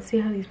 All right, let's see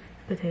how these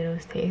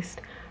potatoes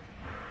taste.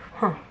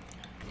 Huh.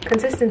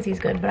 Consistency's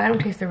good, but I don't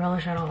taste the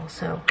relish at all,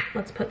 so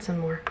let's put some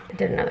more. I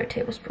did another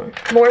tablespoon.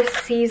 More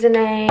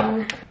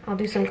seasoning. I'll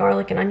do some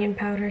garlic and onion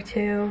powder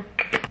too.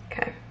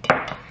 Okay.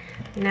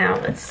 Now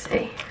let's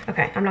see.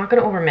 Okay, I'm not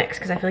gonna overmix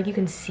because I feel like you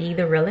can see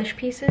the relish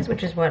pieces,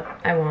 which is what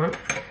I want.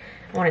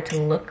 I want it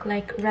to look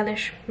like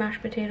relish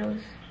mashed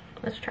potatoes.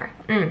 Let's try.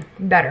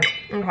 Better.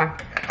 Okay.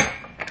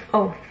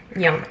 Oh,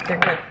 yum. They're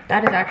good.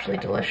 That is actually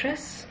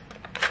delicious.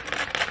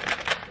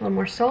 A little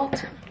more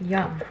salt.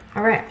 Yum.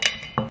 All right.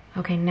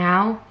 Okay,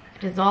 now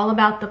it is all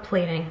about the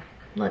plating.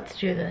 Let's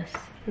do this.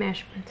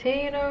 Mashed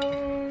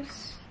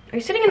potatoes. Are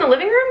you sitting in the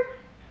living room?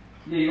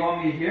 Yeah, you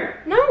want me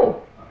here?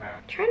 No. Okay.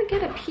 I'm trying to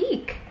get a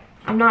peek.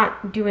 I'm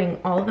not doing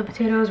all of the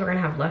potatoes. We're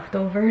gonna have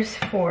leftovers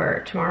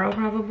for tomorrow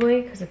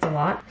probably because it's a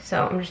lot.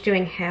 So I'm just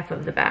doing half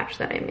of the batch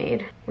that I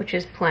made, which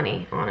is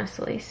plenty,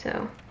 honestly.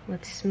 So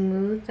let's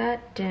smooth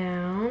that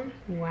down.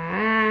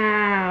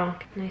 Wow.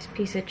 Nice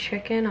piece of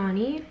chicken on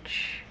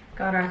each.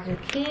 Got our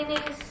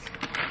zucchinis.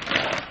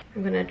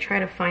 I'm gonna try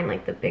to find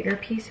like the bigger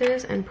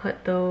pieces and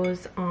put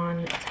those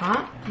on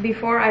top.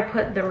 Before I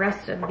put the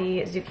rest of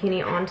the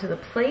zucchini onto the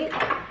plate,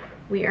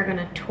 we are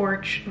gonna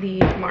torch the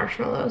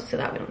marshmallows so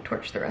that we don't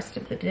torch the rest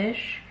of the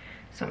dish.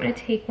 So I'm gonna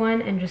take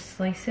one and just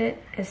slice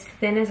it as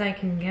thin as I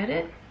can get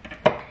it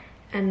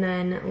and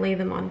then lay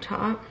them on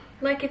top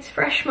like it's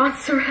fresh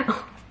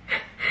mozzarella.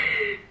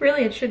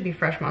 Really, it should be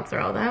fresh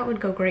mozzarella. That would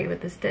go great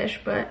with this dish,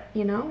 but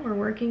you know, we're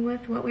working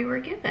with what we were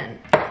given.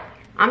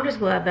 I'm just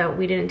glad that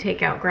we didn't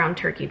take out ground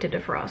turkey to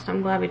defrost.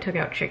 I'm glad we took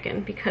out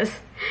chicken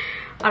because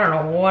I don't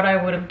know what I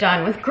would have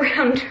done with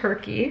ground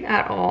turkey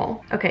at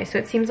all. Okay, so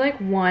it seems like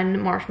 1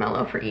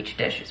 marshmallow for each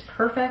dish is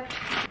perfect.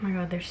 Oh my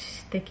God, they're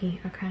sticky.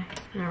 Okay,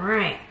 all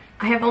right.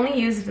 I have only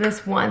used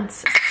this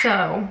once,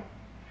 so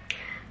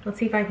let's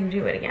see if I can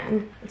do it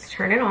again. Let's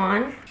turn it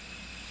on.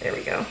 There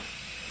we go.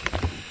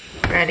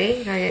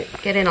 Ready? Gotta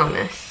get in on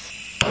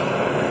this. Oh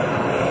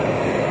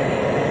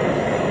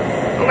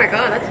my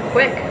God, that's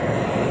quick.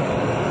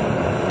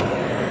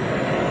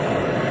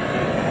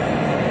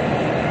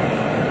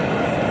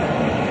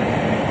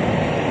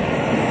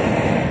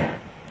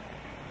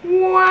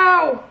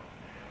 Wow!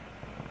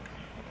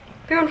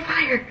 They're on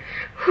fire.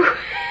 Whew.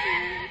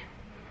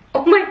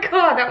 Oh my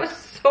God, that was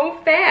so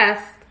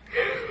fast.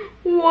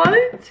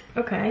 What?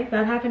 Okay,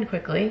 that happened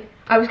quickly.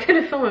 I was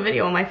gonna film a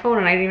video on my phone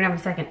and I didn't even have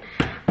a second.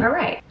 All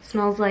right,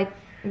 smells like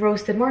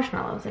roasted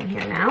marshmallows in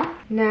here now.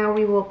 Now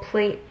we will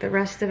plate the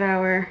rest of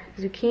our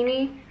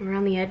zucchini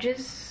around the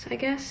edges, I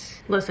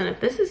guess. Listen, if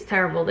this is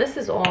terrible, this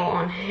is all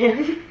on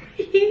him.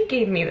 He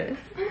gave me this.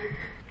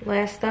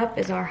 Last up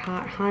is our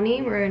hot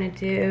honey. We're gonna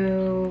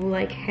do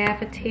like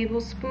half a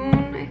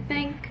tablespoon, I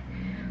think.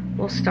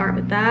 We'll start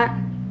with that.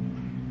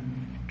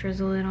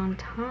 Drizzle it on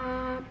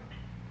top.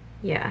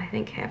 Yeah, I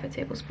think half a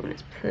tablespoon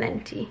is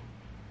plenty.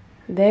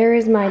 There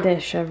is my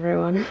dish,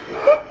 everyone.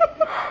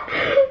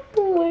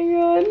 Oh my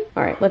god.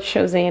 All right, let's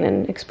show Zane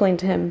and explain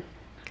to him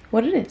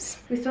what it is.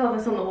 We still have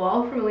this on the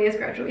wall from Leah's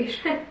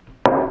graduation.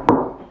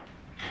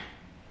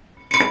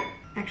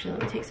 Actually,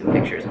 let me take some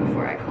pictures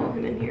before I call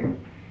him in here.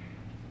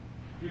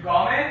 You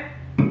call me?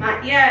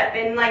 Not yet,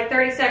 in like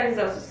 30 seconds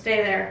though, so stay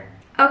there.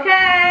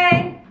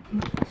 Okay.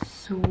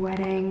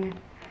 Sweating.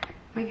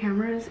 My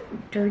camera is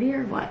dirty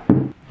or what?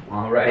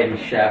 Alrighty,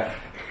 chef.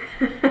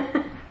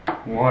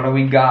 What do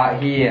we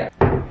got here?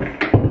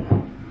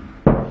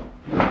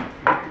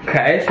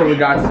 Okay, so we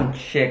got some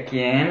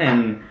chicken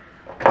and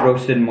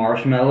roasted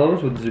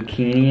marshmallows with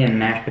zucchini and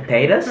mashed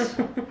potatoes.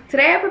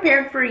 Today I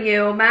prepared for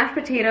you mashed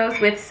potatoes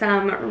with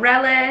some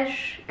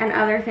relish and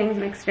other things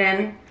mixed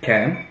in.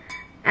 Okay.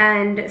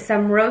 And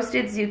some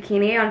roasted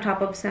zucchini on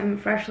top of some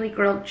freshly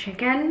grilled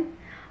chicken,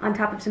 on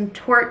top of some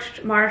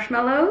torched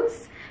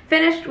marshmallows,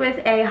 finished with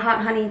a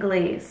hot honey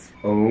glaze.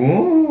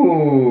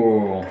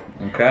 Ooh,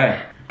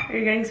 okay. Are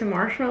you getting some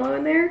marshmallow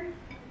in there?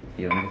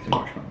 Yeah, let me get some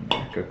marshmallow in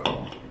there. Good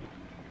call.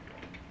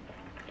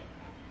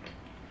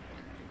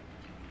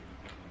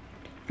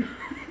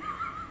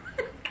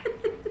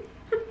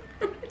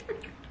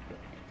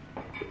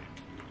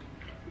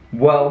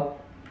 Well,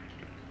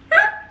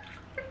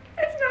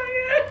 It's not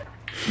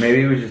good.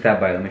 maybe it was just that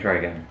bite. Let me try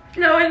again.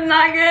 No, it's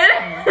not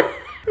good.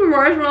 The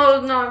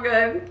marshmallow is not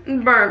good.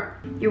 It's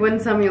burnt. You win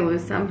some, you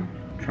lose some.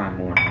 Try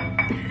more.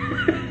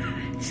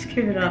 Just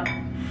give it up.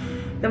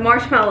 The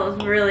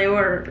marshmallows really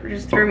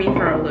just threw me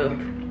for a loop.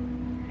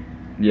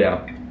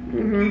 Yeah.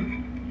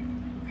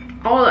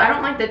 Oh, I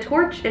don't like the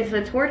torch. It's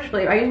the torch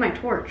flavor. I use my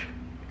torch.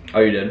 Oh,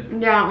 you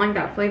did? Yeah, I don't like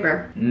that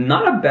flavor.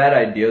 Not a bad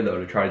idea though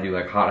to try to do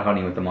like hot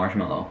honey with the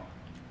marshmallow.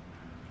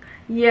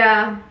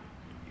 Yeah.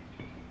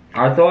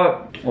 I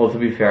thought, well, to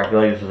be fair, I feel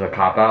like this is a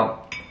cop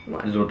out.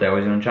 What? This is what they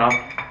always do in Chop.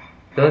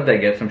 I feel like they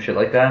get some shit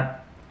like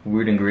that,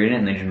 weird ingredient,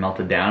 and they just melt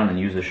it down and then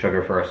use the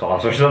sugar for a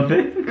sauce or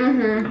something.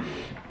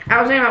 I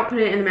was thinking about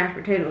putting it in the mashed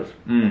potatoes.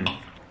 Mm.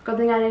 Good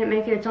thing I didn't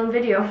make it its own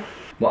video.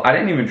 Well, I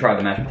didn't even try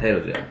the mashed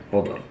potatoes yet.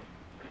 Hold on.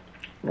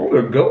 Oh,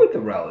 they're good with the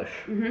relish.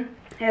 It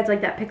has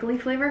like that pickly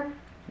flavor.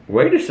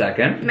 Wait a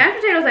second.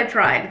 Mashed potatoes I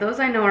tried. Those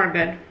I know are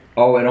good.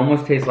 Oh, it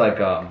almost tastes like,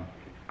 I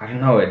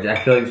don't know, I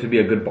feel like this would be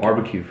a good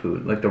barbecue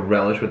food. Like the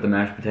relish with the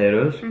mashed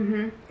potatoes.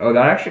 Oh,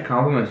 that actually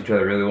complements each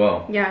other really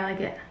well. Yeah, I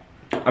like it.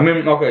 I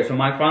mean, okay, so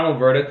my final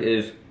verdict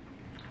is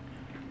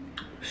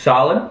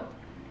solid.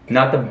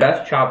 Not the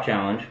best Chop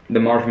challenge. The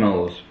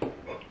marshmallows.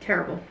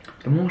 Terrible.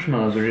 The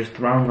marshmallows are just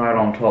thrown right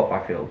on top,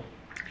 I feel.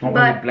 Not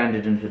really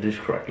blended into the dish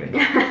correctly.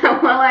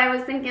 Well, I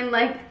was thinking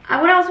like,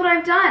 what else would I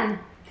have done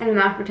in the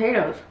mashed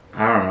potatoes?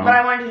 I don't know. But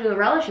I wanted to do the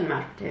relish in the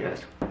mashed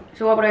potatoes.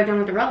 So what would I have done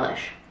with the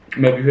relish?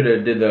 Maybe you could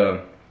have did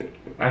the...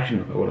 Actually,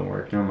 no, it wouldn't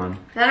work. Never mind.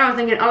 Then I was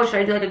thinking, oh, should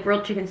I do like a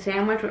grilled chicken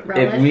sandwich with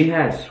relish? If we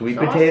had sweet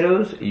sauce?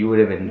 potatoes, you would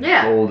have been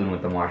golden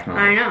with the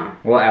marshmallows. I know.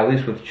 Well, at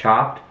least with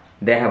Chopped,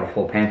 they have a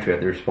full pantry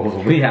at their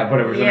disposal. We have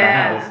whatever's in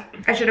our house.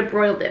 I should have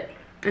broiled it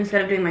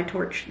instead of doing my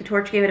torch. The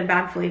torch gave it a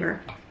bad flavor.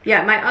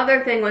 Yeah, my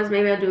other thing was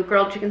maybe I'll do a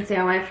grilled chicken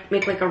sandwich,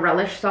 make like a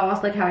relish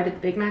sauce, like how I did the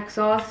Big Mac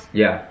sauce.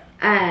 Yeah.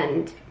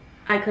 And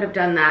I could have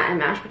done that and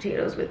mashed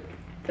potatoes with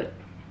the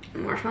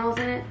marshmallows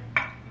in it.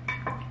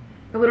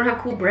 But we don't have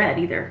cool bread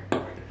either.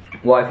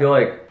 Well, I feel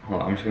like,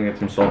 hold on, I'm just gonna get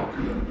some salt.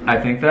 I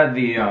think that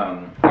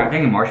I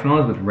think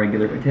marshmallows with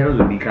regular potatoes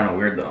would be kind of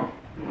weird though.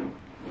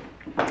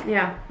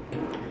 Yeah.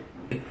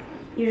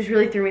 You just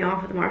really threw me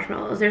off with the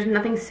marshmallows. There's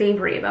nothing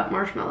savory about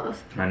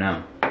marshmallows. I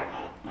know.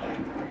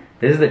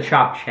 This is the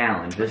Chop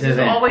challenge. This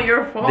isn't all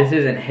your fault. This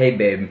isn't, hey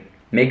babe,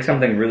 make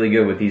something really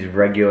good with these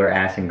regular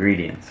ass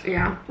ingredients.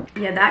 Yeah.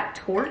 Yeah, that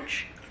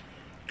torch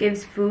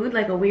gives food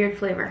like a weird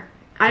flavor.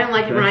 I didn't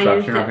like it when I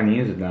used You're it. not gonna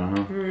use it now,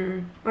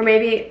 huh? Or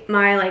maybe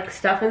my like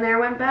stuff in there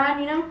went bad,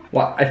 you know?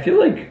 Well, I feel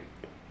like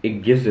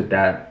it gives it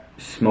that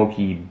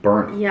smoky,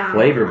 burnt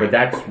flavor, but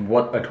that's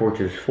what a torch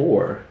is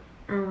for.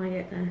 I don't like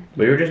it then.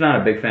 But you're just not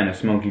a big fan of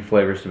smoky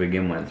flavors to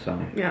begin with, so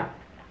Yeah.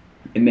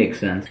 it makes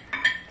sense.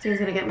 So he's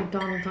gonna get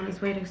McDonald's on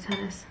his way to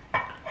tennis.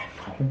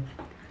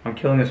 I'm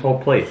killing this whole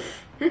plate.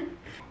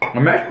 Are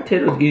mashed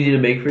potatoes easy to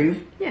make for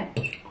you? Yeah.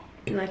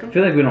 You like I them?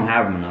 feel like we don't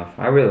have them enough.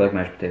 I really like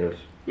mashed potatoes.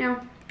 Yeah.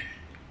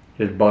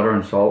 Just butter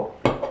and salt.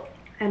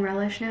 And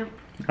relish now.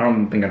 I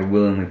don't think I'd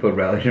willingly put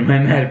relish in my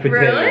mashed potato.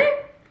 Really?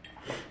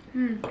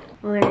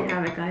 Well, there you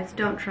have it, guys.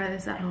 Don't try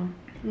this at home.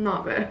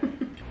 Not good.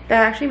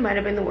 That actually might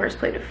have been the worst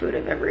plate of food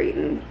I've ever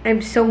eaten.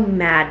 I'm so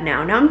mad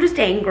now. Now I'm just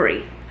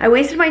angry. I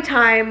wasted my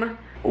time.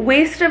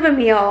 Waste of a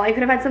meal. I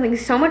could have had something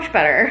so much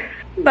better.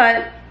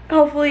 But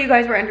hopefully you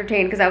guys were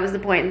entertained because that was the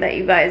point that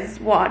you guys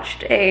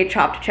watched a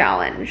Chopped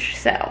challenge.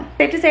 So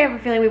safe to say I have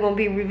a feeling we won't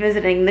be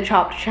revisiting the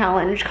Chopped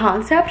challenge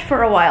concept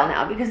for a while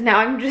now because now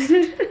I'm just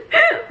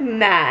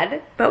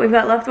mad. But we've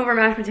got leftover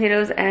mashed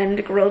potatoes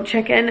and grilled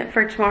chicken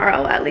for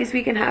tomorrow. At least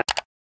we can have.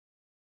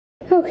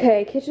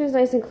 Okay, kitchen is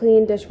nice and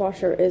clean.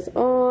 Dishwasher is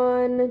on.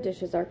 done.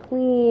 Dishes are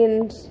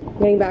cleaned. I'm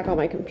getting back on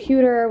my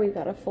computer. We've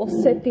got a full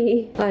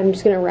sippy. I'm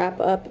just gonna wrap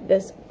up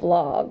this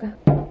vlog.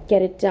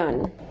 Get it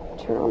done.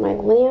 Turn on my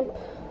lamp.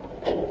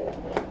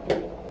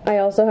 I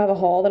also have a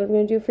haul that I'm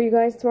going to do for you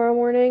guys tomorrow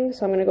morning,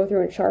 so I'm going to go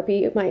through and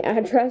Sharpie my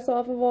address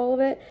off of all of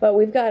it. But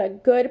we've got a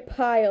good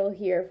pile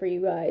here for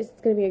you guys.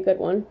 It's going to be a good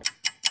one.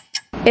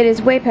 It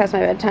is way past my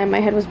bedtime. My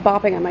head was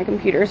bopping on my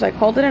computer, so I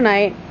called it a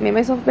night, made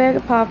myself a bag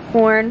of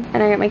popcorn,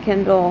 and I got my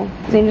Kindle.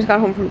 Zane just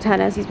got home from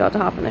tennis. He's about to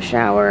hop in the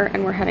shower,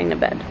 and we're heading to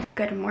bed.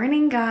 Good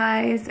morning,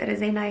 guys. It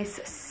is a nice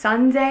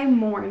Sunday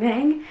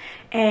morning,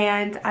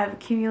 and I've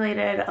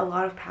accumulated a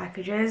lot of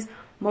packages,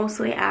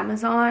 mostly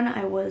Amazon.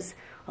 I was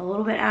a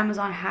little bit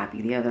Amazon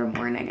happy the other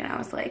morning, and I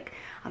was like,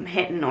 I'm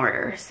hitting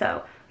order.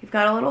 So we've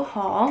got a little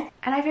haul,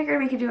 and I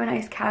figured we could do a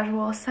nice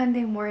casual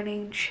Sunday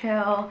morning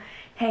chill,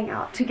 hang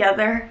out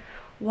together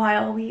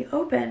while we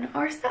open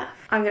our stuff.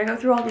 I'm gonna go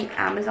through all the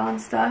Amazon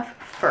stuff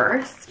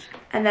first,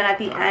 and then at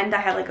the end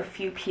I have like a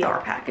few PR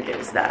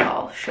packages that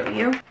I'll show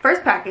you.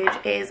 First package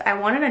is I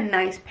wanted a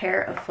nice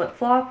pair of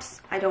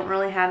flip-flops. I don't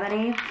really have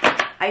any.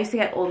 I used to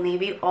get Old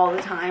Navy all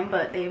the time,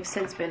 but they've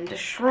since been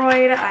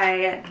destroyed.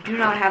 I do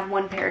not have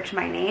one pair to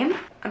my name.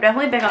 I'm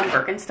definitely big on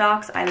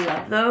Birkenstocks. I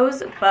love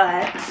those,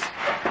 but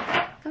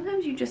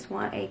sometimes you just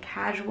want a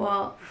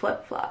casual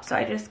flip-flop. So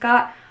I just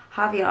got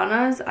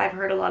Havaianas. I've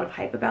heard a lot of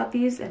hype about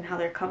these and how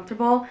they're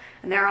comfortable,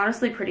 and they're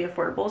honestly pretty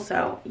affordable,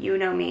 so you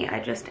know me. I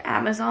just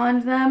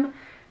Amazoned them.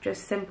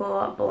 Just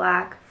simple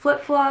black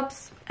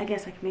flip-flops. I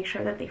guess I can make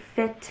sure that they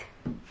fit.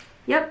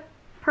 Yep.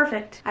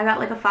 Perfect. I got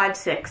like a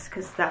 5'6"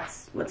 because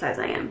that's what size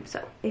I am,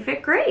 so they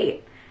fit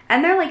great.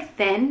 And they're like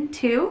thin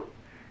too,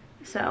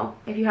 so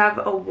if you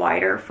have a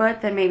wider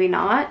foot then maybe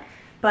not,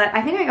 but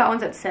I think I got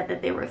ones that said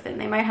that they were thin.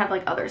 They might have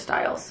like other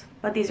styles,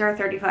 but these are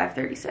 35,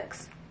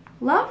 36.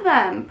 Love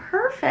them.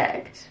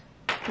 Perfect.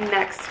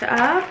 Next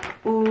up,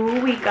 ooh,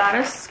 we got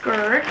a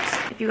skirt.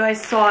 If you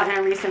guys saw in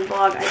a recent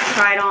vlog, I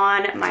tried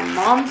on my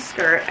mom's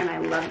skirt and I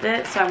loved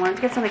it, so I wanted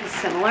to get something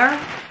similar.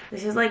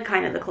 This is like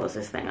kind of the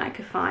closest thing I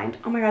could find.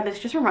 Oh my god, this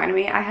just reminded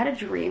me, I had a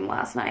dream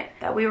last night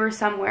that we were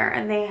somewhere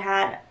and they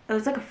had, it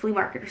was like a flea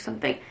market or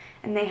something,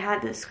 and they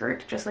had this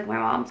skirt just like my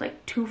mom's,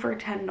 like 2 for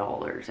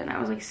 $10, and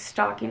I was like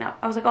stocking up.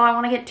 I was like, oh, I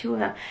want to get 2 of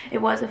them.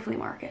 It was a flea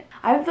market.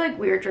 I have like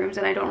weird dreams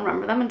and I don't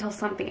remember them until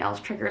something else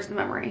triggers the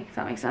memory, if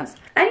that makes sense.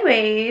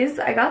 Anyways,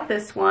 I got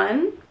this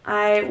one.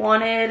 I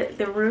wanted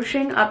the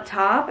ruching up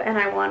top and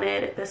I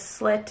wanted the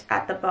slit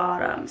at the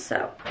bottom.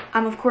 So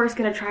I'm of course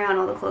gonna try on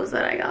all the clothes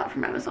that I got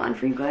from Amazon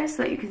for you guys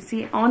so that you can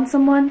see it on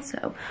someone,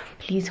 so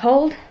please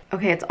hold.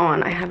 Okay, it's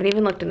on. I haven't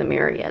even looked in the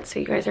mirror yet, so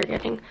you guys are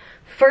getting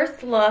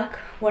first look.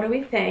 What do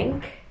we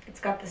think? It's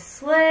got the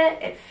slit,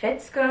 it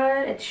fits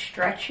good, it's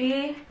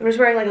stretchy. I'm just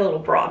wearing like a little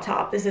bra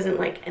top. This isn't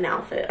like an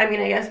outfit. I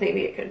mean, I guess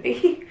maybe it could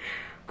be.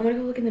 I'm gonna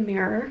go look in the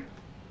mirror.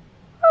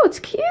 Oh, it's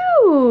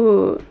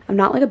cute. I'm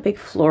not like a big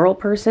floral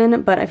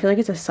person, but I feel like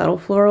it's a subtle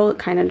floral. It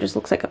kind of just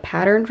looks like a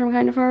pattern from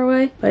kind of far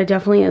away, but it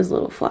definitely is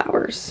little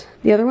flowers.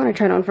 The other one I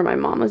tried on for my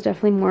mom was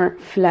definitely more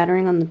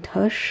flattering on the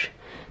tush.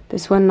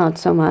 This one, not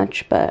so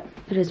much, but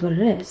it is what it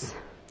is.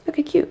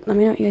 Okay, cute. Let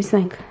me know what you guys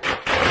think.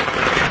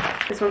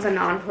 This one's a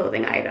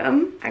non-clothing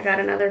item. I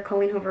got another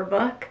Colleen Hoover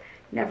book,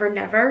 Never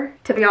Never.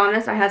 To be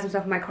honest, I had some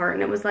stuff in my cart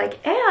and it was like,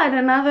 add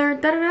another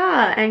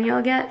da-da-da and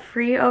you'll get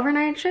free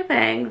overnight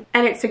shipping.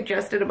 And it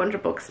suggested a bunch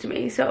of books to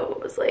me, so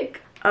it was like,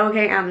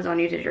 okay, Amazon,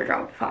 you did your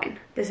job, fine.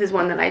 This is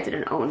one that I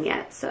didn't own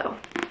yet, so.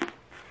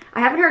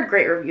 I haven't heard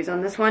great reviews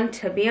on this one,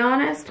 to be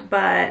honest,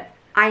 but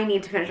I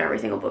need to finish every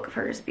single book of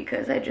hers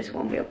because I just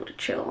won't be able to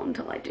chill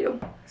until I do.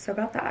 So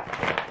got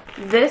that.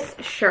 This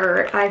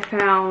shirt I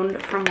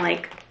found from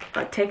like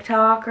a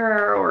TikToker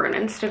or an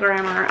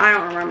Instagrammer, I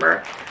don't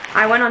remember.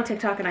 I went on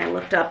TikTok and I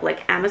looked up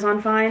like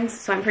Amazon finds,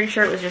 so I'm pretty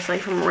sure it was just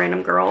like from a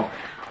random girl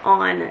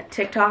on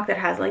TikTok that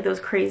has like those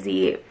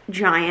crazy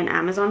giant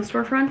Amazon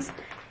storefronts,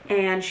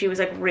 and she was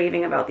like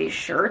raving about these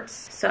shirts.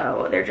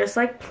 So they're just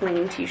like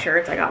plain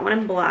t-shirts. I got one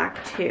in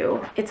black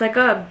too. It's like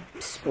a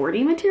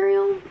sporty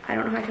material. I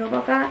don't know how I feel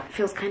about that. It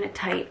feels kind of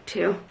tight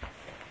too.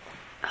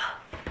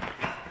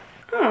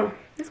 Oh,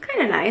 it's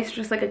kind of nice,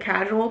 just like a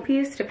casual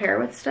piece to pair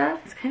with stuff.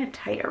 It's kind of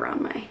tight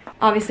around my,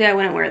 obviously I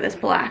wouldn't wear this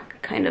black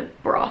kind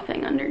of bra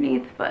thing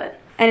underneath, but,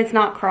 and it's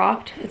not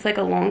cropped. It's like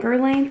a longer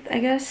length, I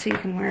guess, so you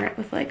can wear it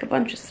with like a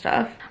bunch of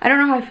stuff. I don't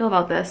know how I feel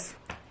about this.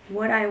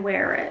 Would I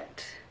wear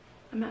it?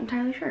 I'm not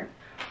entirely sure.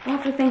 I'll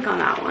have to think on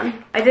that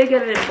one. I did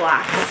get it in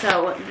black,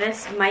 so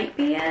this might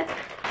be it.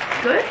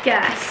 Good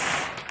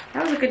guess.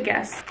 That was a good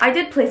guess. I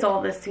did place all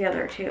of this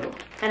together too,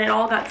 and it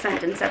all got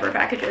sent in separate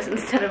packages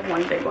instead of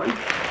one big one.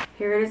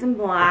 Here it is in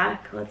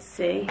black. Let's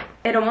see.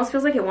 It almost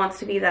feels like it wants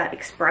to be that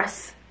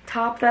express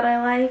top that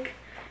I like,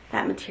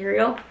 that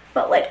material,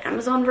 but like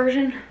Amazon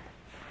version.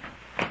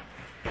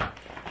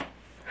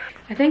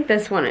 I think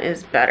this one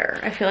is better.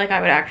 I feel like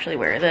I would actually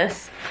wear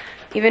this,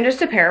 even just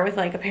to pair with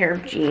like a pair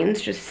of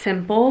jeans, just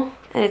simple,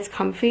 and it's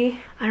comfy.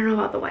 I don't know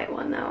about the white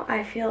one though.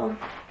 I feel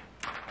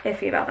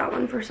iffy about that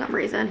one for some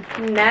reason.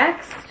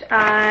 Next,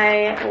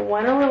 I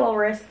went a little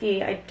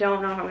risky. I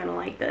don't know how I'm gonna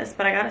like this,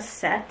 but I got a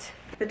set.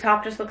 The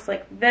top just looks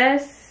like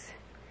this.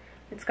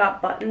 It's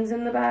got buttons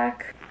in the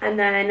back. And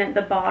then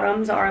the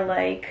bottoms are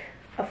like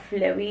a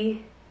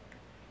flowy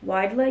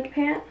wide leg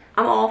pant.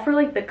 I'm all for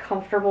like the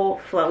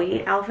comfortable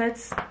flowy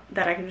outfits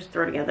that I can just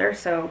throw together,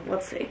 so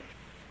let's see.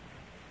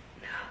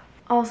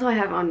 Also, I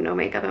have on no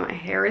makeup and my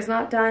hair is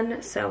not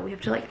done, so we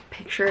have to like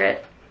picture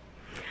it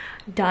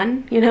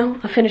done, you know,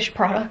 a finished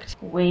product.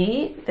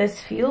 Wait, this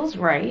feels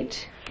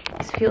right.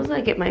 This feels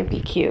like it might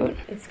be cute.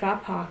 It's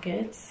got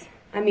pockets.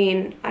 I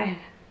mean, I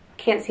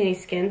can't see any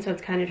skin, so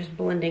it's kind of just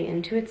blending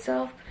into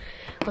itself.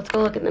 Let's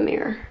go look in the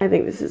mirror. I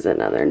think this is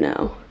another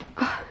no.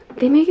 Oh,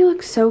 they make it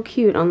look so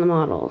cute on the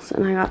models,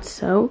 and I got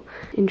so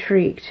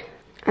intrigued.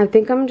 I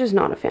think I'm just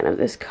not a fan of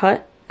this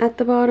cut at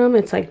the bottom.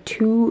 It's like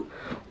too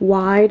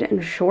wide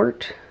and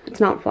short. It's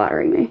not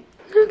flattering me.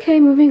 Okay,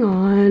 moving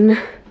on.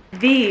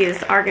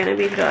 These are gonna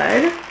be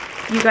good.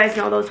 You guys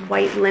know those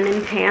white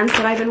linen pants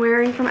that I've been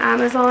wearing from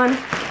Amazon?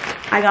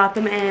 I got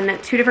them in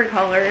 2 different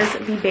colors.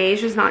 The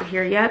beige is not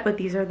here yet, but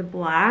these are the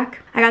black.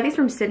 I got these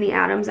from Sydney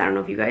Adams. I don't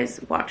know if you guys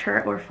watch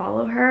her or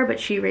follow her, but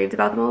she raved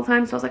about them all the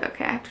time. So I was like,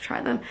 okay, I have to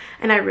try them.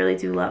 And I really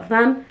do love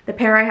them. The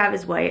pair I have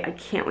is white. I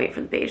can't wait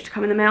for the beige to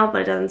come in the mail,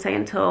 but it doesn't say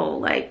until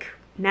like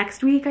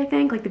next week, I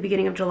think, like the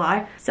beginning of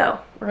July. So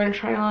we're gonna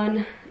try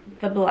on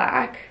the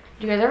black.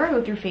 Do you guys ever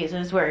go through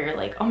phases where you're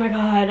like, oh my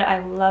god, I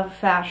love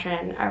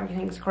fashion,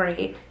 everything's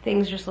great,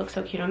 things just look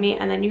so cute on me,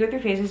 and then you go through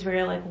phases where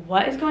you're like,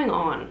 what is going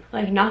on?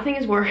 Like, nothing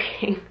is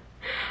working.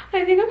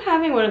 I think I'm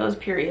having one of those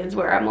periods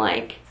where I'm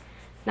like,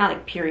 not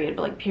like period,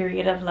 but like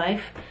period of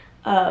life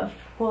of,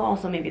 well,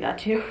 also maybe that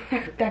too,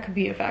 that could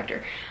be a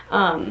factor,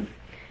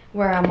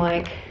 where I'm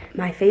like,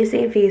 my face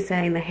ain't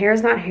facing, the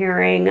hair's not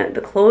hairing,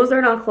 the clothes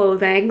are not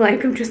clothing,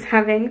 like I'm just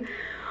having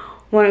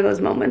one of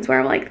those moments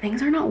where I'm like,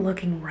 things are not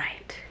looking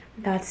right.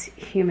 That's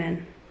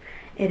human.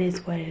 It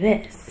is what it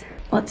is.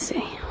 Let's see.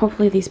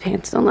 Hopefully these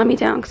pants don't let me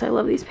down because I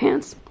love these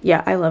pants.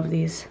 Yeah, I love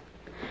these.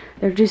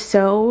 They're just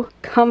so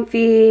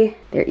comfy.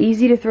 They're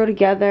easy to throw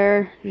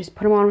together. You just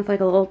put them on with like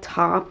a little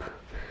top,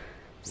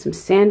 some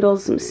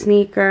sandals, some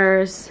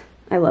sneakers.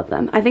 I love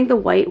them. I think the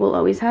white will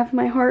always have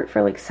my heart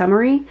for like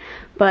summery,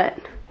 but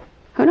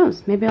who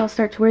knows? Maybe I'll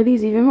start to wear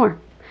these even more.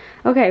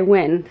 Okay,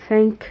 win.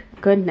 Thank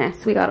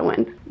goodness we got a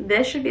win.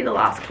 This should be the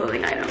last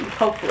clothing item,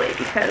 hopefully,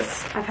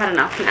 because I've had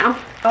enough now.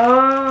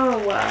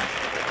 Oh,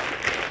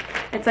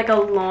 it's like a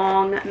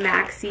long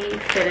maxi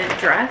fitted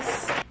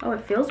dress. Oh,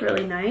 it feels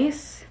really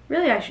nice.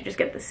 Really, I should just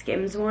get the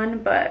Skims one,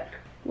 but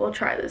we'll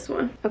try this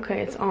one.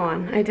 Okay, it's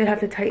on. I did have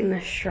to tighten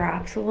the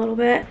straps a little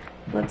bit.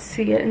 Let's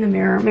see it in the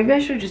mirror. Maybe I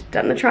should have just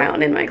done the try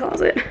on in my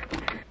closet.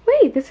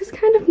 Wait, this is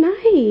kind of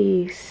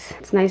nice.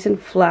 It's nice and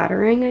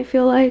flattering, I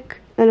feel like.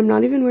 And I'm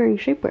not even wearing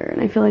shapewear,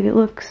 and I feel like it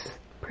looks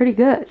pretty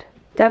good.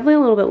 Definitely a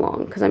little bit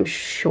long because I'm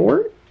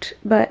short,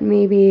 but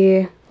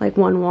maybe like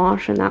one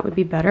wash and that would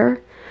be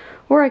better.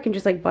 Or I can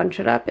just like bunch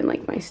it up in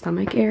like my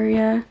stomach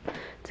area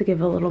to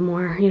give a little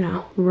more, you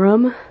know,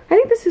 room. I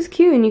think this is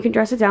cute, and you can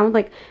dress it down with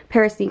like a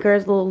pair of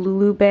sneakers, a little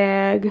Lulu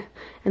bag,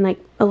 and like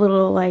a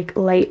little like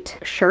light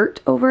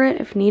shirt over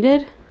it if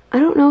needed. I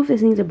don't know if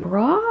this needs a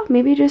bra.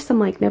 Maybe just some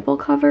like nipple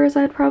covers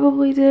I'd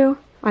probably do.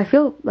 I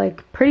feel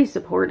like pretty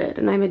supported,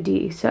 and I'm a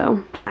D,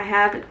 so. I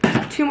have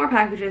 2 more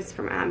packages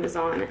from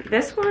Amazon.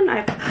 This one,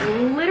 I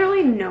have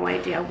literally no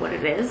idea what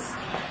it is.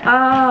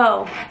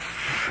 Oh,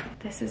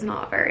 this is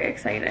not very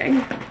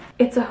exciting.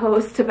 It's a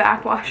hose to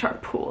backwash our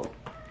pool.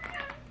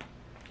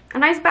 A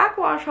nice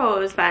backwash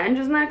hose, Ben.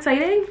 Isn't that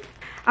exciting?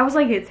 I was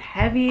like, it's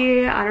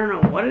heavy. I don't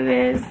know what it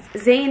is.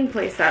 Zane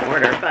placed that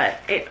order, but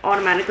it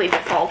automatically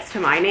defaults to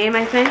my name,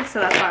 I think. So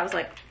that's why I was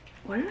like,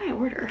 what did I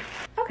order?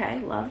 Okay,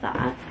 love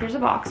that. Here's a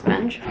box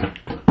bench.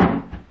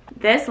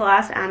 This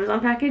last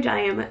Amazon package I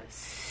am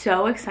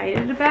so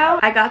excited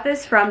about. I got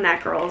this from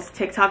that girl's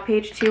TikTok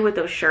page too with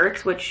those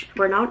shirts, which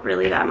were not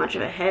really that much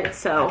of a hit,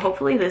 so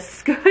hopefully this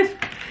is good.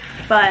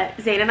 But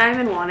Zane and I have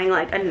been wanting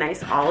like a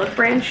nice olive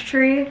branch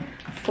tree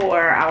for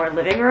our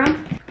living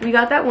room. We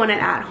got that one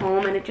at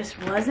home and it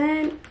just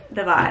wasn't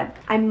the vibe.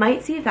 I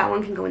might see if that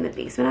one can go in the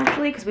basement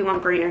actually, because we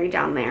want greenery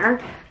down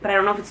there, but I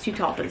don't know if it's too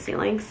tall for the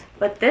ceilings.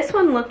 But this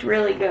one looked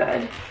really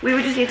good. We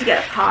would just need to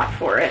get a pot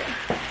for it.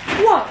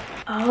 Whoa!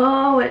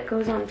 Oh, it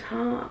goes on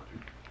top.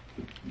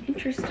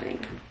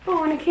 Interesting.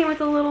 Oh, and it came with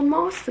a little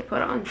moss to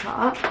put on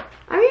top.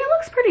 I mean, it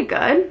looks pretty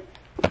good.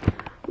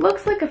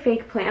 Looks like a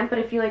fake plant, but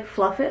if you like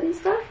fluff it and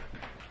stuff.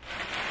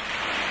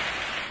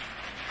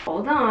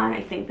 Hold on,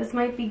 I think this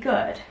might be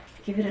good.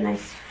 Give it a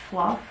nice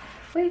fluff.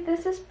 Wait,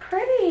 this is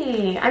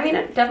pretty. I mean,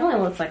 it definitely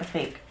looks like a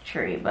fake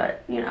tree,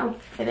 but you know,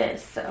 it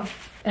is, so.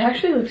 It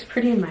actually looks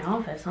pretty in my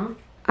office, huh?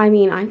 I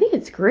mean, I think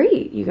it's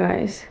great, you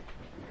guys.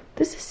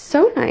 This is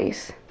so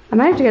nice. I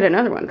might have to get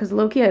another one because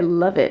low-key I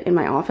love it in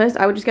my office.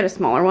 I would just get a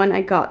smaller one.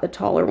 I got the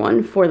taller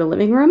one for the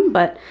living room,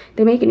 but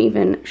they make an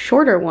even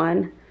shorter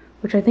one,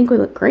 which I think would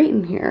look great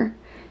in here.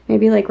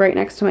 Maybe like right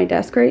next to my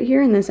desk right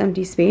here in this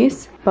empty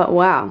space. But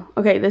wow.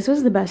 Okay, this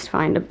was the best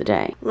find of the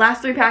day.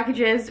 Last 3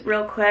 packages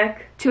real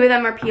quick. 2 of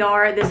them are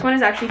PR. This one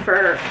is actually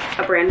for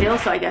a brand deal,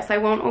 so I guess I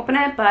won't open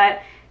it,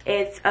 but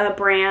it's a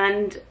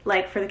brand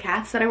like for the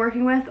cats that I'm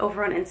working with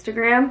over on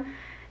Instagram.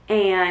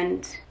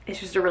 And it's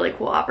just a really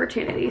cool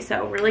opportunity.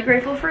 So really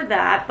grateful for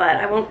that, but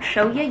I won't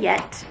show you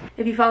yet.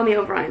 If you follow me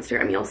over on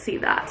Instagram, you'll see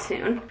that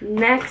soon.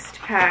 Next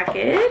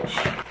package,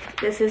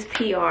 this is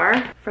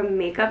PR from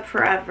Makeup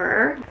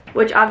Forever,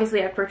 which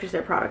obviously I've purchased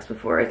their products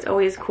before. It's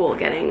always cool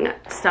getting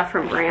stuff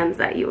from brands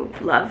that you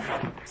love.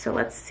 So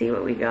let's see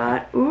what we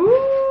got.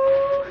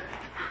 Ooh,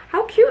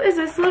 how cute is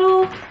this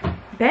little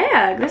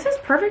bag? This is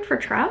perfect for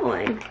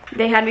traveling.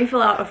 They had me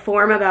fill out a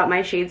form about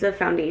my shades of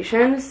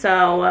foundation.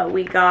 So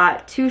we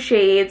got 2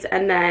 shades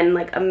and then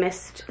like a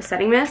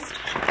setting mist.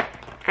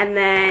 And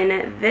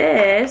then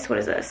this, what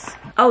is this?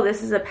 Oh,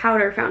 this is a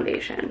powder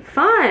foundation.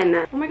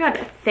 Fun. Oh my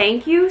God,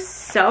 thank you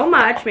so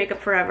much, Makeup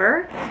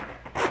Forever.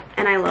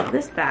 And I love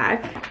this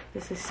bag.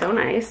 This is so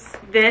nice.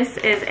 This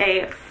is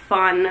a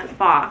fun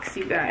box,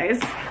 you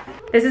guys.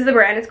 This is the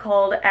brand, it's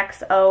called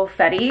XO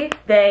Fetti.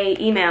 They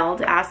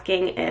emailed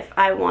asking if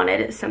I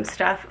wanted some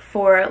stuff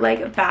for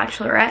like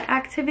bachelorette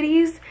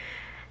activities.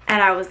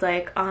 And I was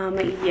like,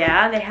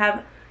 yeah, they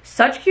have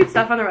such cute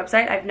stuff on their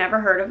website. I've never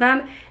heard of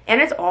them.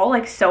 And it's all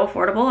like so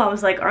affordable. I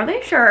was like, are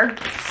they sure?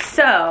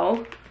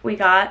 So we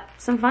got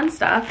some fun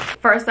stuff.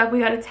 First up, we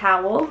got a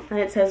towel and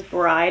it says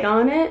bride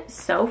on it.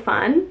 So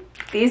fun.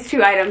 These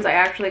 2 items I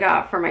actually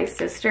got for my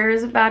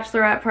sister's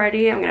bachelorette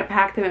party. I'm gonna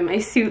pack them in my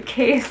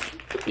suitcase.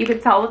 You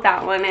can tell what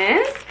that one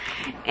is.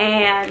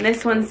 And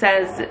this one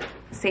says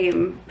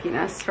same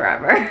penis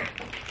forever.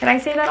 Did I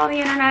say that on the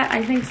internet?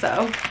 I think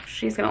so.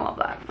 She's gonna love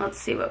that. Let's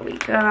see what we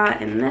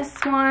got in this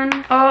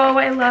one. Oh,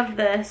 I love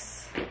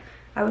this.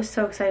 I was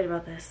so excited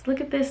about this.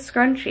 Look at this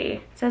scrunchie.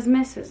 It says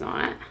Mrs.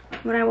 on it.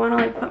 When I wanna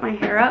like put my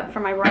hair up for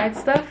my bride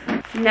stuff.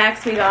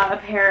 Next, we got a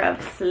pair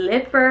of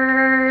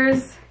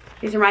slippers.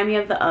 These remind me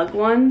of the UGG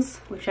ones,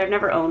 which I've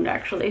never owned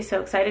actually,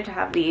 so excited to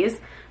have these.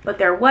 But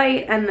they're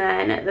white, and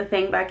then the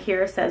thing back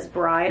here says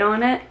bride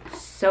on it.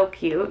 So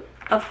cute.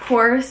 Of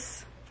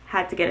course,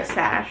 had to get a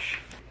sash.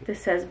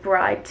 This says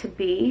bride to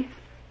be.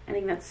 I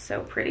think that's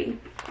so pretty.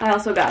 I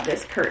also got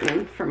this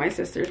curtain for my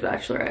sister's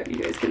bachelorette.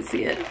 You guys can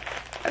see it.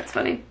 That's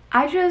funny.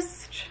 I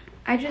just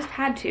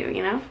had to,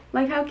 you know?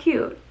 Like how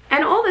cute.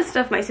 And all this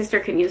stuff my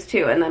sister can use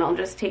too, and then I'll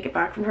just take it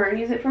back from her and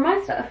use it for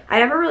my stuff. I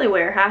never really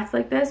wear hats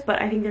like this,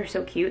 but I think they're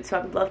so cute, so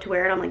I would love to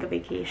wear it on like a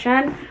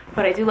vacation.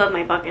 But I do love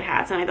my bucket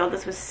hats, and I thought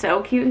this was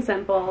so cute and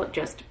simple.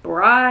 Just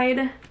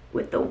bride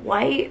with the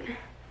white.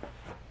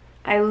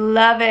 I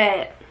love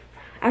it.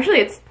 Actually,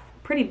 it's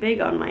pretty big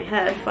on my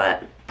head,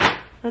 but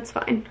that's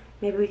fine.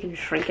 Maybe we can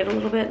shrink it a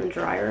little bit in the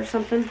dryer or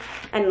something.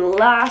 And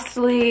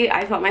lastly,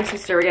 I thought my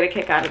sister would get a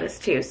kick out of this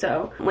too.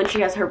 So when she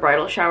has her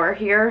bridal shower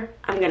here,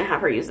 I'm gonna have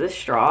her use this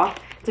straw.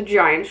 It's a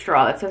giant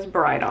straw that says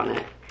bride on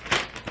it.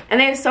 And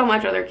they have so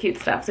much other cute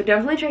stuff. So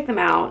definitely check them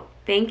out.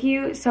 Thank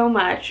you so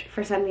much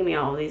for sending me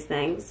all of these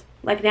things.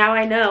 Like now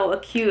I know a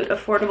cute,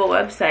 affordable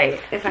website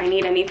if I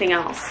need anything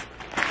else.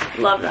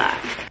 Love that.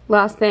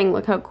 Last thing,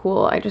 look how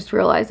cool. I just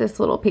realized this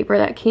little paper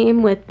that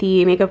came with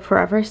the Makeup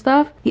Forever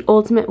stuff. The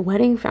Ultimate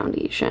Wedding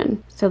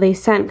Foundation. So they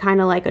sent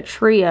kind of like a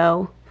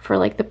trio for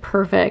like the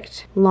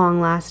perfect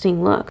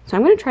long-lasting look. So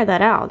I'm gonna try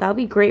that out. That would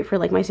be great for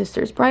like my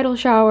sister's bridal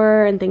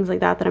shower and things like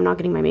that that I'm not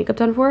getting my makeup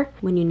done for.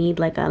 When you need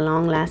like a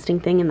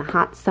long-lasting thing in the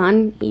hot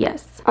sun,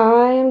 yes.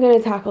 I am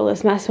gonna tackle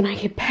this mess when I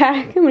get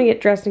back. I'm gonna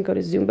get dressed and go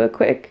to Zumba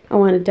quick. I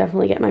wanna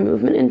definitely get my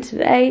movement in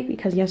today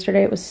because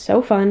yesterday it was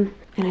so fun.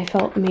 And I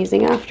felt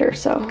amazing after,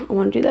 so I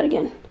want to do that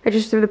again. I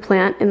just threw the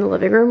plant in the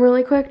living room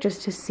really quick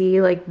just to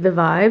see like the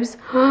vibes.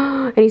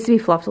 It needs to be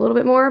fluffed a little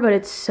bit more, but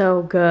it's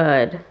so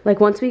good.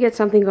 Like once we get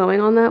something going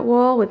on that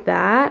wall with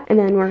that, and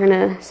then we're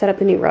gonna set up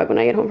the new rug when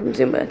I get home from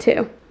Zumba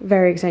too.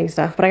 Very exciting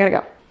stuff, but I gotta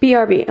go.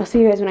 BRB, I'll see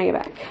you guys when I get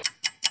back.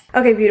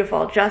 Okay,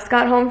 beautiful. Just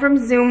got home from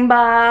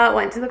Zumba,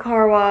 went to the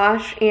car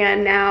wash,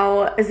 and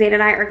now Zayn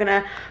and I are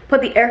gonna put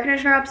the air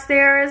conditioner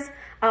upstairs.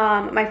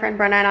 My friend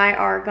Brenna and I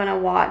are gonna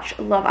watch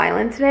Love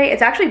Island today.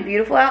 It's actually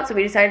beautiful out, so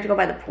we decided to go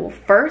by the pool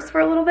first for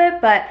a little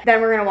bit, but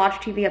then we're gonna watch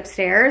TV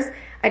upstairs.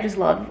 I just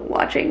love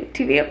watching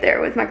TV up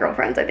there with my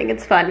girlfriends. I think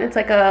it's fun. It's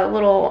like a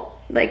little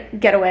like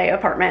getaway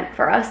apartment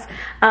for us,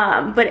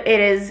 but it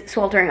is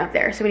sweltering up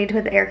there, so we need to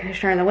put the air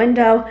conditioner in the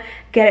window,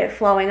 get it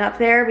flowing up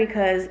there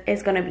because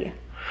it's gonna be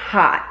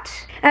hot.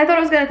 And I thought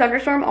it was gonna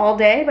thunderstorm all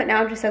day, but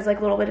now it just says like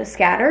a little bit of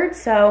scattered,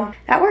 so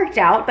that worked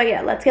out. But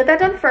yeah, let's get that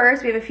done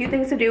first. We have a few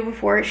things to do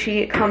before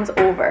she comes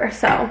over,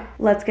 so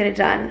let's get it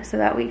done so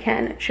that we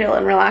can chill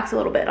and relax a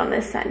little bit on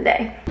this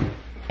Sunday.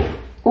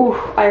 Ooh,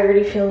 I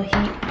already feel the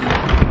heat.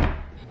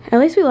 At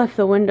least we left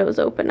the windows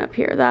open up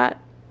here.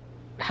 That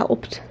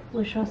helped.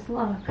 Wish us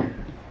luck.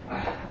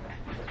 I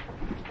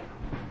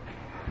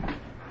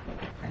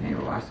think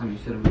the last time you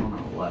said it was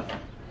on the left.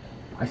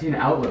 I see an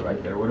outlet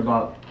right there. What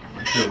about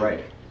to the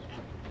right?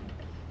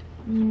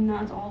 No,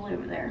 it's all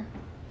over there.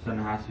 So it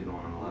has to be the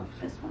one on the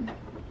left. This one.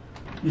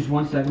 Just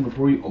 1 second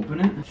before you open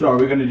it. So are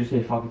we gonna just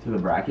say fuck it to the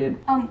bracket?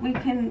 We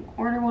can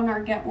order one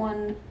or get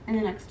one in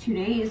the next 2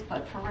 days,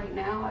 but for right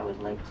now, I would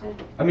like to.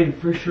 I mean,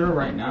 for sure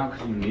right now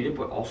because you need it,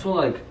 but also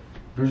like,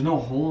 there's no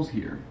holes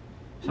here.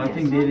 So I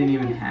think they didn't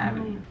even have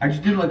it. I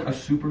just did like a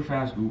super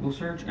fast Google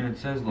search and it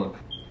says, look,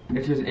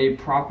 it says a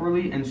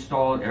properly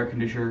installed air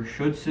conditioner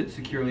should sit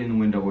securely in the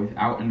window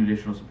without an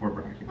additional support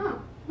bracket.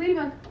 Oh,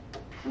 ladybug.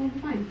 Oh,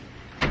 fine.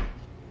 Are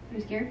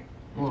you scared?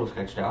 I'm a little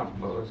sketched out,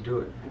 but let's do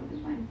it.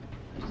 It's fine.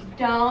 Just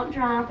don't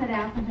drop it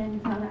out the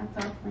window.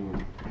 That's our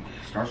plan.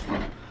 Start slow.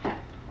 Yeah.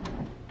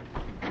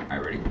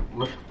 Alright, ready?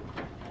 Lift.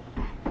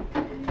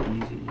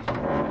 Easy, easy.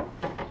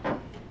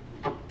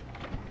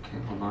 Okay,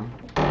 hold on.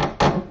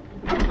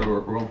 So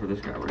we're going for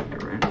this guy right here,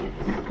 right?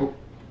 Oh,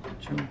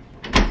 chill.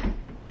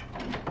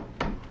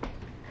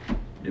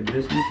 Yeah,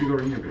 this needs to go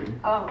in here, baby.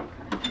 Oh,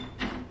 okay.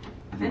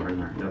 I think right in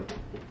there. Yep.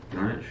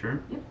 Got it?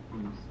 Sure? Yep,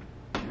 almost.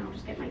 And I'll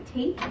just get my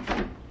tape.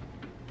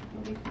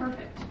 It'll be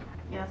perfect.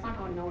 Yeah, it's not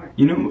going nowhere.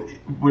 You know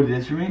what it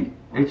is for me?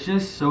 It's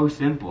just so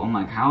simple. I'm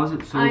like, how is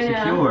it so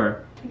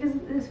secure? Because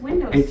this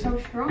window is so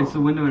strong. It's the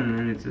window and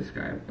then it's this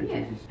guy.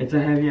 Yeah. It's a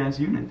heavy ass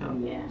unit though.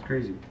 Yeah. It's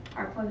crazy.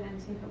 Alright, plug it in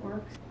and see if it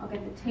works. I'll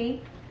get the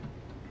tape.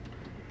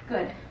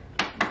 Good.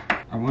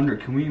 I wonder,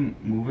 can we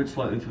move it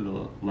slightly to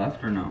the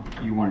left or no?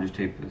 You want to just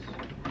tape this?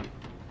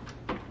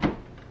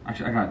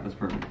 Actually, I got it. That's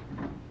perfect.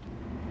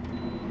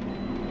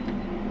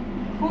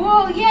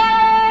 Cool!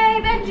 Yay,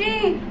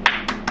 Benji!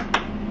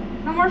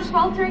 No more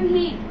sweltering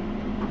heat.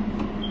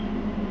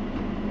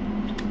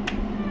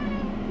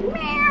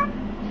 Meow.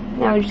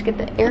 Now we just get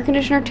the air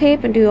conditioner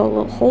tape and do the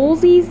little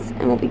holesies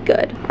and we'll be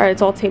good. All right,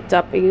 it's all taped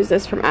up. I use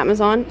this from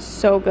Amazon.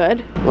 So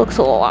good. Looks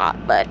a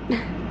lot, but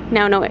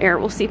now no air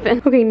will seep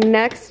in. Okay,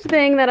 next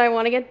thing that I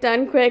want to get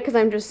done quick because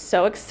I'm just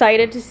so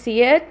excited to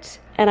see it.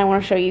 And I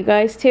want to show you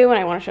guys too, and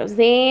I want to show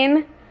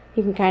Zane.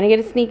 You can kind of get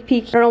a sneak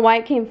peek. I don't know why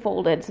it came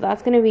folded, so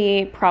that's gonna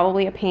be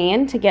probably a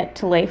pain to get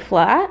to lay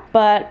flat,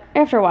 but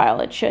after a while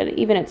it should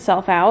even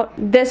itself out.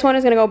 This one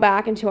is gonna go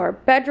back into our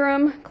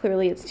bedroom.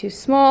 Clearly it's too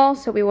small,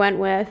 so we were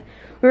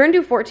gonna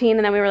do 14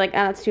 and then we were like,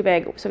 oh, that's too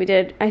big. So we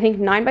did, I think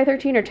 9 by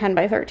 13 or 10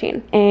 by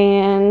 13.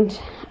 And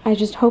I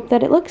just hope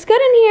that it looks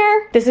good in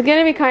here. This is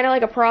gonna be kind of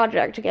like a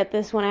project to get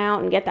this one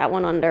out and get that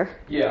one under.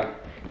 Yeah.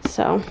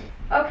 So.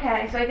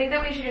 Okay, so I think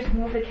that we should just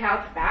move the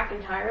couch back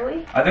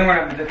entirely. I think we're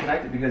gonna have to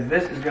disconnect it because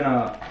this is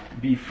gonna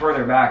be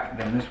further back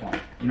than this one.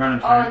 You know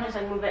what Oh, I'm and just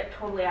like move it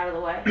totally out of the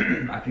way.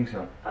 saying? I think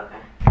so. Okay.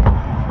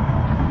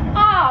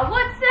 Oh,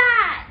 what's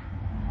that?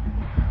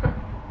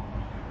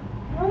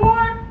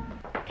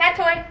 What? Cat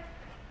toy.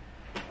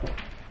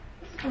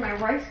 This is for my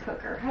rice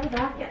cooker. How did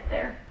that get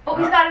there? Oh,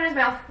 he's got it in his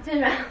mouth. It's in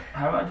his mouth.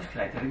 How do I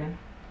disconnect it again?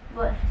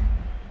 Lift.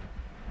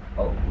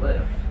 Oh,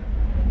 lift.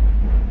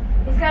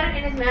 He's got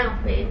it in his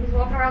mouth, babe. He's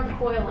walking around with the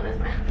coil in his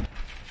mouth.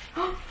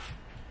 I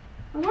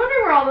wonder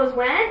where all those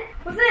went.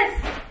 What's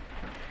this?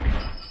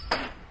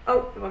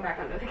 Oh, it went back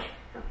under the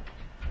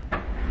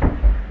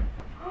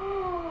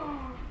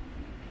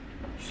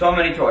So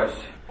many toys.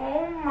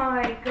 Oh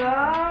my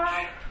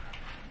god.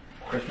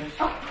 Christmas?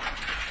 Oh.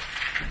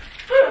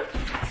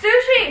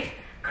 Sushi!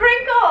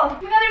 Crinkle! Oh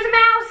my god, there's a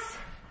mouse!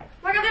 Oh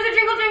my god, there's a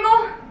jingle jingle!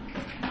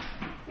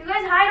 You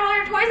guys hide all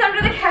your toys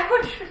under the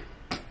couch.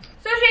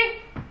 Sushi!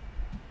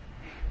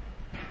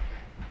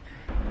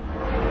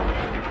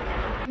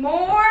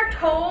 More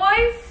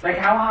toys? Like,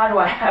 how high do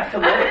I have to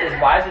lift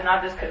this? Why is it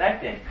not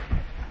disconnecting?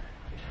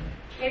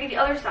 Maybe the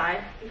other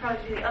side. You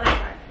probably do the other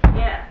side.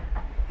 Yeah.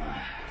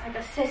 It's like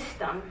a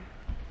system.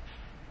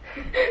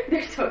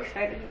 They're so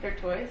excited with their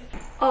toys.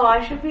 Oh,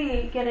 I should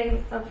be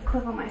getting a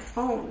clip on my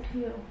phone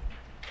too.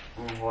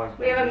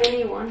 We have a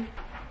mini one.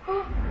 I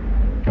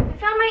found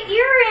my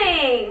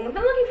earring! I've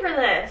been looking for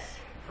this.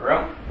 For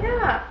real?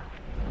 Yeah.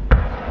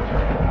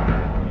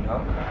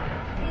 No.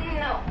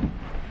 No.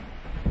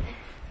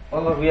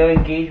 Oh look, we have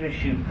engagement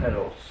shoot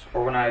pedals.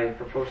 Or when I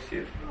propose to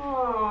you.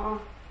 Aww.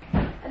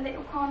 A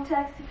little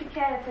context if you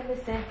care to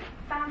listen.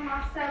 Found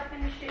myself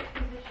in a shit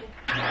position.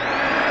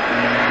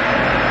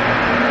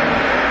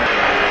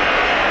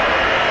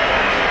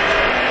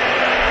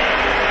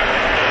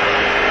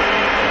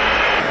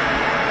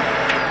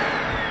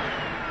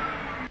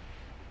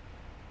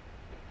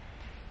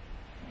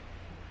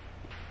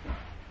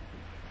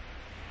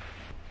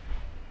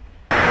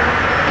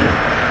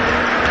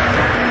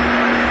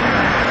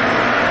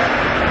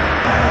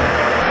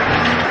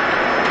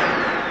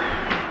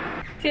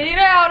 Take it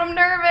out, I'm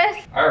nervous.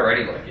 I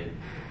already like it.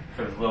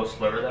 For this little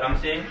sliver that I'm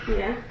seeing.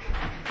 Yeah.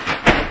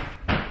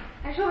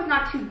 I hope it's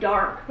not too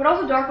dark, but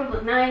also dark would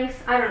look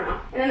nice. I don't know.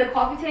 And then the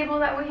coffee table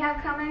that we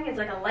have coming is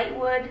like a light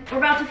wood. We're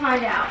about to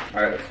find out.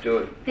 Alright, let's do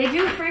it. They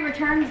do free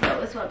returns though,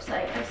 this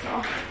website, I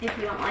saw, if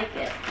we don't like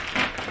it.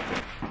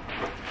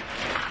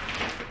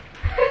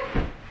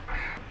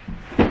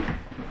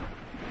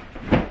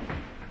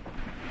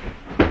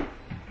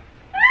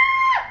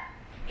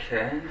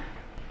 Okay.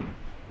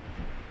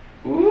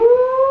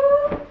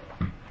 Ooh.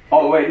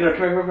 Oh wait, no,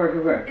 come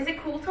here. Is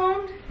it cool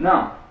toned?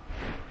 No.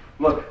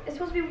 Look, It's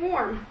supposed to be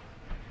warm.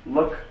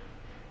 look.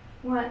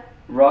 What?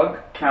 Rug,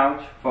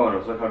 couch,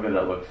 photos. Look how good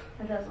that looks.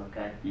 That does look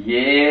good.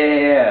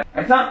 Yeah.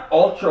 It's not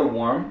ultra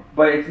warm,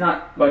 but it's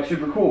not like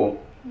super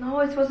cool. No,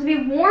 it's supposed to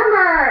be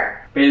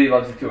warmer. Bailey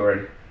loves it too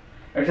already.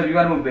 Except you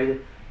gotta move, Bailey.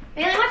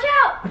 Bailey, watch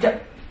out! Watch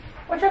out.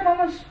 Watch out,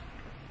 mamas.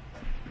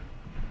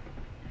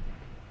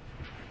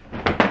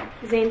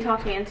 Zane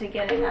talked me into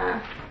getting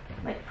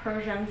like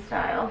Persian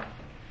style.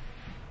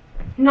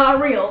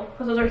 Not real,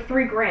 because those are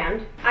 $3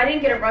 grand. I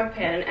didn't get a rug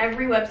pad, and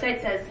every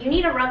website says you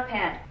need a rug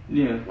pad.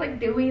 Yeah. Like,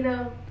 do we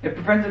though? It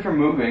prevents it from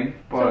moving,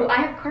 but... So I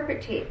have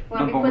carpet tape. Why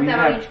don't No, we put that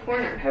on have each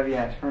corner? heavy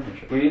ass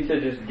furniture. We need to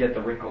just get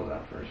the wrinkles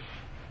out first.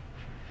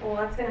 Well,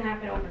 that's gonna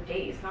happen over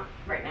days, not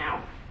right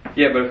now.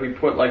 Yeah, but if we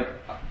put like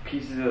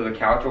pieces of the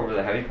couch over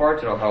the heavy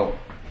parts, it'll help.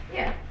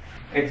 Yeah.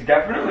 It's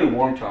definitely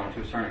warm tone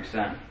to a certain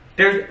extent.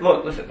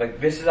 Look, listen, like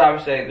this is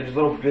obviously, there's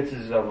little bits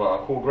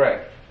of cool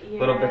gray. Yeah.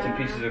 Little bits and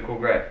pieces of cool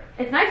gray.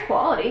 It's nice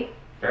quality.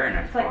 Very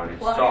nice It's like quality.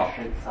 It's plush soft,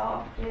 and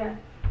soft, yeah.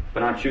 but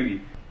not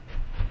chewy.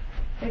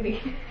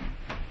 Maybe.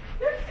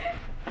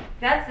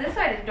 This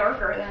side is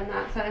darker than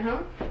that side, huh?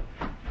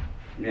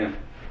 Yeah.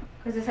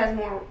 Because this has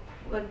more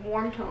like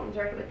warm tones,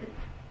 right, with the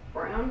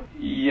brown?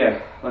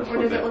 Yeah, let's Or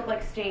does it look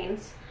like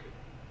stains?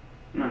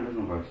 No, it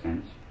doesn't look like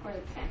stains. Or is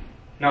it stains?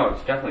 No,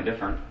 it's definitely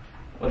different.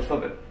 Let's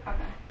flip it. Okay.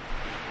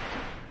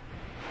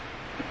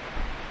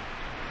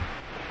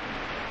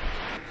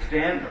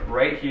 Stand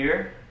right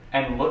here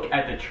and look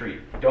at the tree.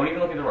 Don't even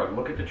look at the rug,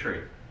 look at the tree.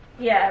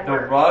 Yeah, it The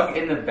works. rug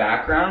in the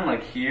background,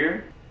 like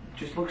here,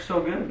 just looks so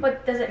good.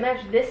 But does it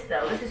match this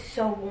though? This is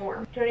so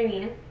warm. Do you know what I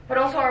mean? But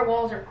also our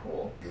walls are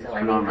cool. So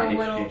I Put on think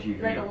my a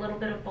HGTV. little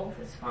bit of both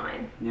is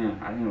fine. Yeah,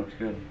 I think it looks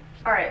good.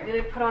 Alright, we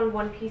would put on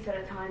one piece at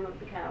a time of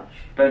the couch.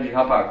 Benji,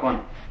 help out, come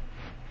on.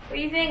 What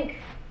do you think?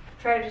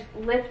 Try to just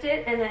lift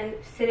it and then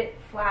sit it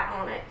flat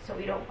on it so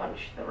we don't bunch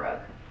the rug.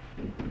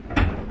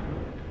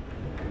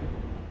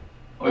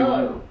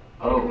 Oh,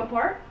 Take them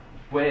apart?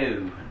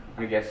 Whoa,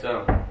 I guess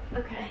so.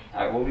 Okay.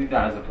 Alright, we'll leave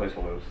that as a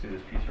placeholder. Let's do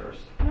this piece first.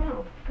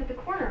 No, put the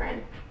corner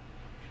in.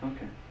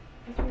 Okay.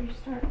 That's where you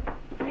start.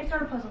 How do you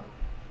start a puzzle?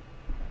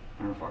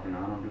 I don't fucking know,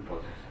 I don't do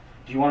puzzles.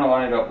 Do you want to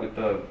line it up with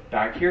the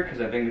back here?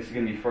 Because I think this is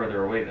going to be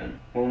further away then.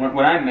 Well,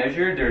 when I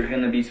measured, there's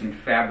going to be some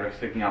fabric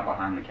sticking out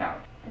behind the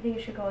couch. I think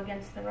it should go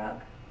against the rug.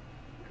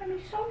 We're gonna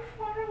be so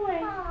far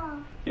away.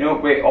 You know,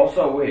 wait,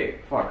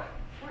 fuck.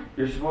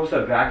 You're supposed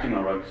to vacuum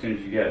a rug as soon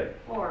as you get it.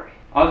 Or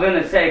I was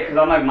gonna say, because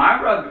I'm like, my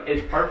rug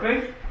is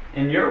perfect,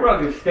 and your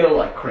rug is still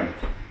like crimped.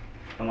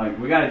 I'm like,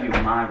 we gotta do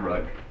my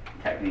rug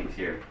techniques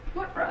here.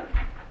 what rug?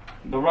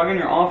 The rug in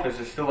your office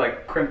is still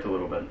like crimped a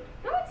little bit.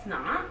 No, it's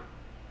not.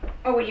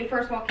 Oh, when you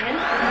first walk in?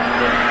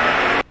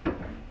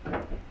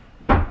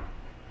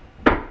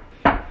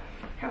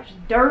 Couch is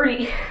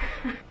dirty.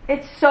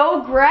 It's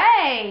so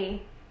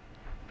gray.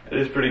 It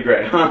is pretty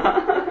great.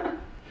 I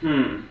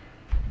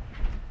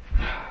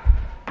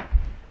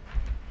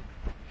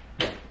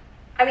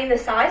mean, the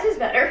size is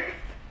better.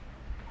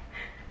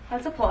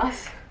 That's a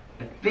plus.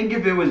 I think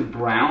if it was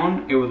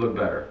brown, it would look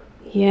better.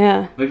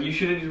 Yeah. Like, you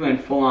should have just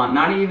went full on,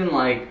 not even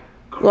like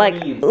cream. Like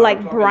I'm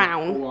talking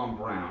brown. Full on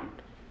brown.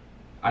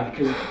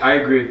 Because I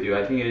agree with you.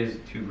 I think it is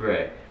too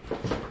gray.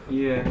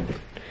 Yeah.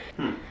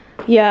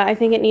 Yeah, I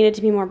think it needed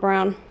to be more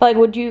brown. Like,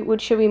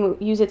 should we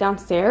use it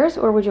downstairs,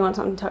 or would you want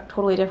something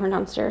totally different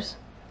downstairs?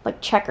 Like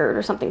checkered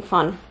or something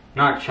fun.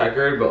 Not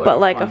checkered, but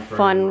like a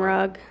fun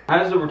rug. How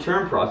does the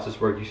return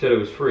process work? You said it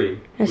was free. It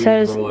We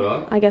says, just roll it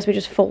up, I guess we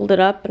just fold it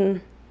up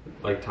and,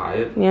 like tie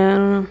it. yeah, I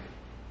don't know.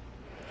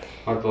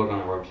 I'll have to look on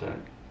the website.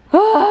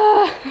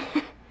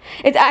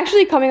 It's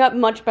actually coming up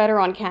much better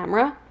on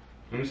camera.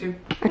 Let me see.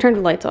 I turned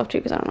the lights off too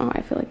because I don't know how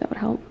I feel like that would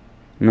help.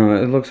 No,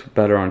 it looks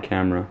better on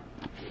camera.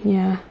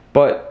 Yeah.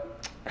 But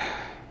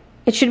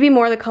It should be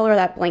more the color of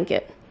that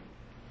blanket.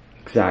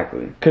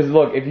 exactly. Because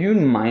look, if you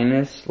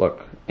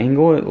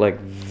angle it like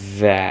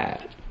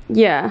that.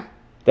 Yeah.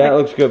 That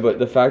looks good, but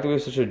the fact that we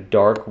have such a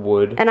dark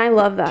wood. And I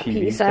love that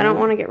TV piece. I don't stand?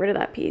 want to get rid of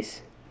that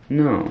piece.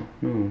 No.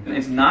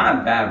 It's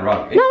not a bad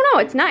rug. No,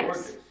 it's nice.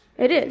 gorgeous.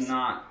 It It's is.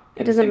 not.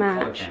 It doesn't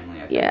match.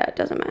 Yeah, it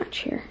doesn't match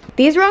here.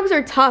 These rugs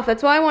are tough.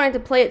 That's why I wanted to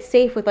play it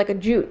safe with like a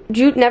jute.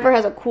 Jute never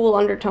has a cool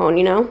undertone,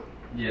 you know?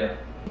 Yeah.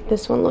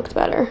 This one looked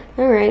better.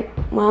 All right,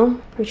 well,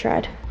 we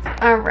tried.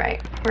 All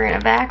right, we're gonna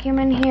vacuum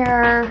in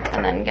here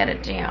and then get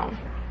it down.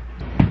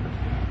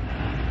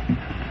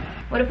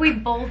 What if we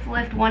both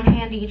lift one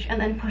hand each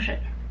and then push it?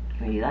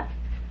 Can we do that?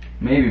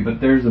 Maybe, but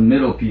there's the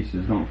middle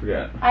pieces, don't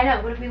forget. I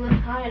know, what if we lift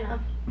high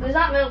enough? There's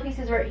not middle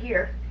pieces right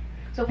here.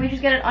 So if we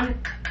just get it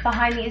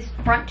behind these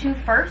front two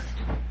first,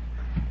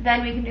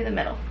 then we can do the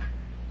middle.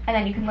 And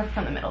then you can lift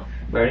from the middle.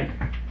 Ready?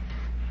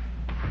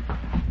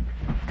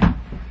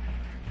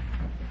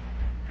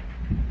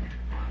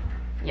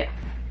 Yeah.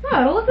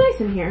 Oh, it'll look nice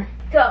in here.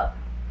 Go.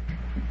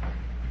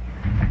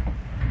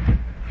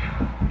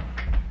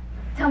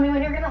 Tell me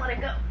when you're gonna let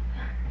it go.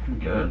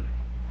 Good.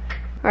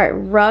 All right,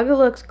 rug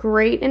looks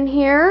great in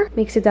here.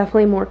 Makes it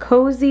definitely more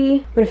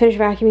cozy. I'm gonna finish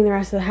vacuuming the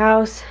rest of the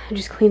house. I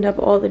just cleaned up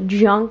all the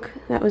junk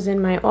that was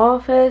in my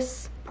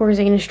office. Poor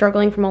Zane is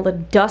struggling from all the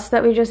dust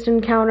that we just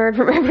encountered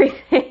from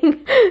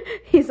everything.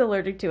 He's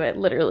allergic to it,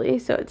 literally,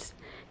 so it's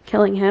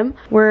killing him.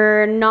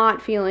 We're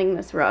not feeling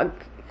this rug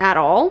at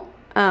all.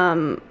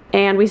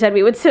 And we said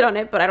we would sit on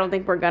it, but I don't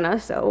think we're gonna,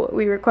 so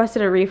we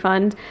requested a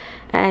refund.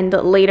 And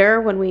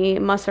later, when we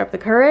muster up the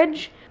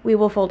courage, we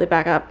will fold it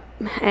back up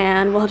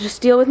and we'll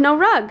just deal with no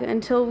rug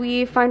until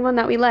we find one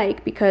that we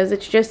like, because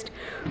it's just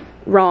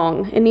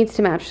wrong. It needs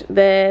to match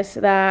this,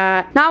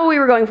 that. Not what we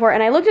were going for.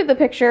 And I looked at the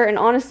picture and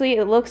honestly,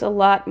 it looks a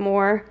lot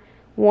more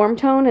warm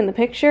tone in the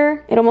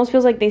picture. It almost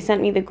feels like they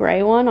sent me the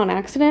gray one on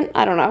accident.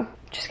 I don't know.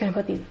 Just gonna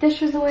put these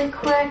dishes away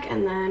quick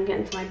and then get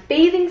into my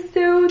bathing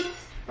suit.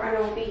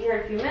 Brenda will be here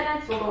in a few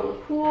minutes. We'll go in the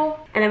pool.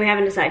 And then we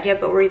haven't decided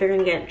yet, but we're either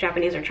gonna get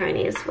Japanese or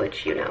Chinese,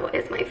 which you know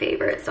is my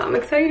favorite, so I'm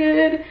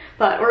excited.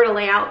 But we're gonna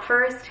lay out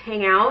first,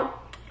 hang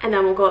out, and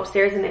then we'll go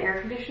upstairs in the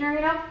air conditioner,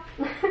 you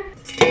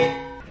know?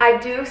 I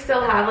do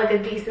still have like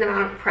a decent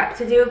amount of prep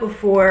to do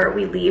before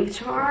we leave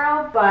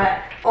tomorrow,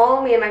 but all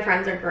of me and my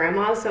friends are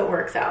grandmas, so it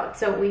works out.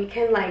 So we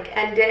can like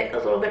end it a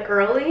little bit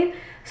early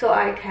so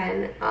I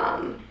can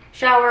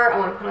shower, I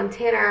wanna put on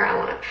tanner, I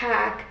wanna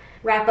pack,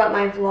 wrap up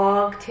my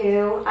vlog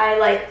too. I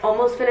like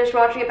almost finished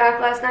watching it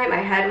back last night. My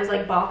head was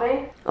like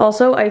bopping.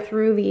 Also, I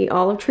threw the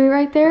olive tree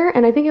right there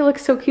and I think it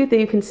looks so cute that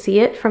you can see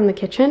it from the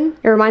kitchen.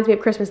 It reminds me of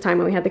Christmas time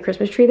when we had the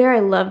Christmas tree there. I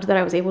loved that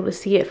I was able to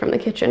see it from the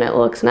kitchen. It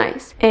looks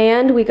nice.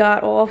 And we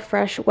got all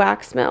fresh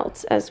wax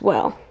melts as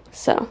well.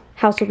 So,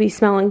 house will be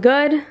smelling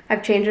good.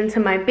 I've changed into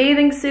my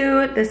bathing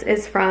suit. This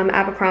is from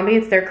Abercrombie.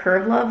 It's their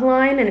Curve Love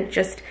line and it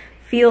just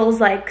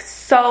feels like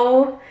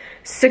so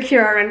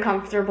secure and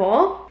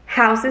comfortable.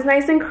 House is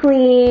nice and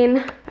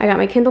clean. I got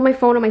my Kindle, my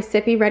phone, and my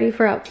sippy ready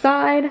for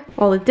outside.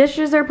 All the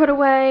dishes are put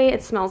away.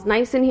 It smells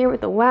nice in here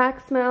with the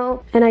wax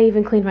smell. And I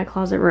even cleaned my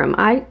closet room.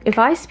 If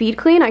I speed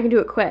clean, I can do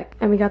it quick.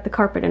 And we got the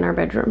carpet in our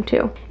bedroom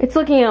too. It's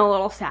looking a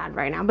little sad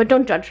right now, but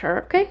don't judge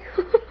her, okay?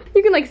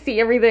 You can like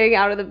see everything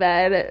out of the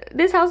bed.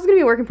 This house is gonna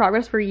be a work in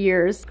progress for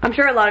years. I'm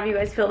sure a lot of you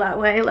guys feel that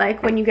way.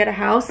 Like when you get a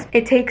house,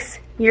 it takes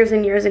years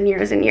and years and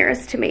years and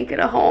years to make it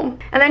a home.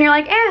 And then you're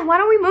like, why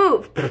don't we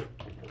move?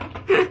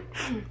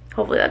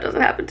 Hopefully that doesn't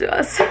happen to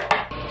us.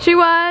 She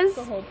was.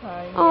 The whole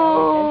time.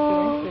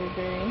 Oh. Yeah,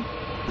 surgery.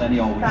 Then he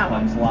always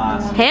comes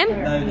last. Him?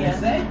 No, they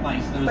said,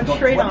 mate, there was But got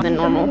straight 20. on. Than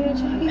normal.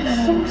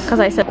 Because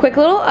I said, quick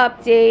little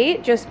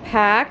update, just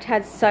packed,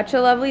 had such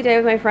a lovely day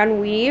with my friend.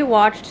 We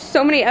watched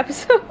so many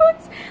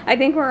episodes. I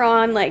think we're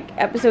on like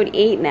episode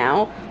 8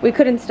 now. We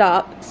couldn't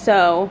stop,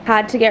 so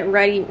had to get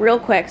ready real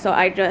quick. So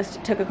I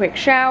just took a quick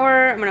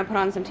shower. I'm gonna put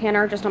on some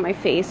tanner just on my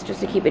face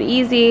just to keep it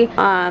easy.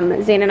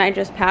 Zane and I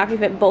just packed. We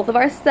fit both of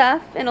our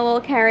stuff in a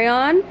little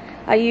carry-on.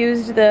 I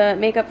used the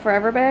Makeup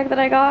Forever bag that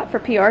I got for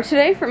PR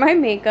today for my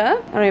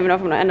makeup. I don't even know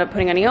if I'm gonna end up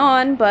putting any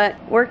on, but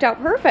worked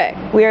out perfect.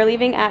 We are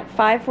leaving at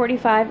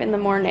 5:45 in the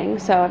morning,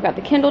 so I've got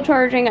the Kindle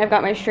charging, I've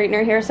got my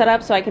straightener here set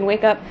up so I can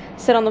wake up,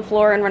 sit on the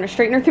floor, and run a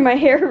straightener through my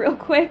hair real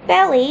quick.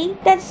 Belly,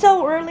 that's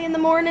so early in the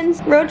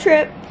mornings. Road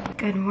trip.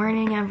 Good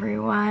morning,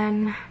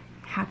 everyone.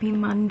 Happy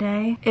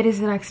Monday. It is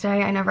the next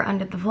day. I never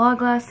ended the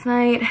vlog last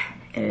night.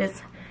 It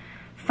is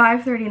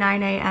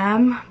 5:39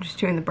 a.m. I'm just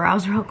doing the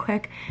brows real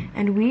quick,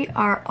 and we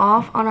are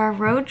off on our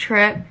road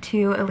trip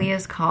to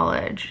Allisa's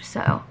college. So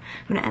I'm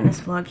gonna end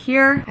this vlog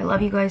here. I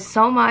love you guys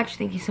so much.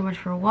 Thank you so much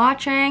for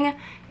watching,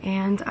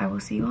 and I will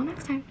see you all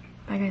next time.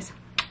 Bye, guys.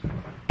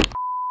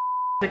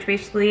 Which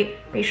basically,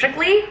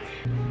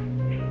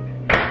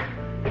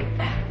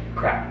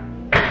 Crap.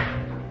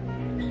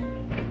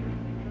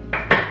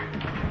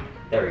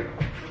 There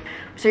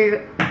we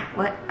go.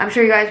 I'm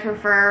sure you guys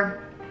prefer.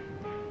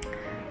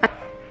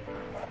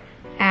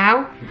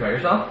 Ow. You cut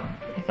yourself?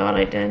 I thought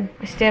I did.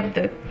 I stabbed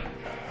the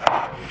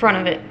front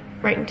of it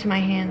right into my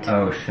hand.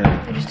 Oh shit.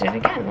 I just did it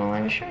again while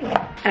I was showing you.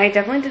 And I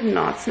definitely did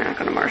not snack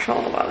on a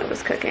marshmallow while I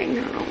was cooking.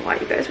 I don't know why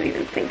you guys would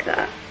even think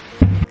that.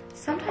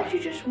 Sometimes you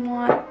just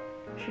want...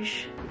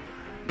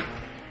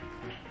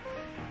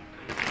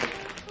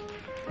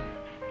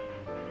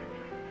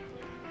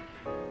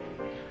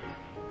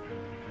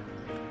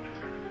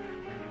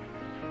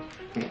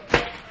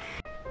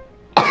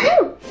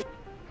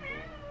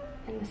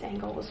 This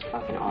angle was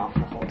fucking off the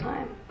whole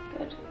time.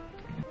 Good.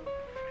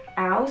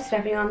 Ow,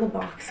 stepping on the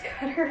box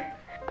cutter.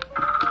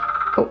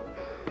 Oh,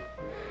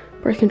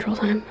 birth control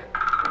time.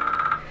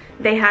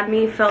 They had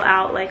me fill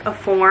out like a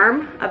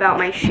form about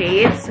my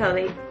shades, so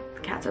the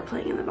cats are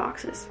playing in the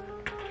boxes.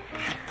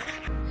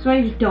 So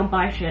I just don't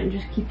buy shit and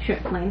just keep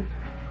shit clean.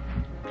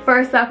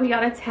 First up, we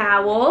got a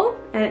towel,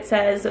 and it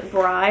says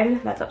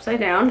bride, that's upside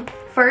down.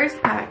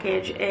 First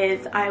package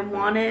is I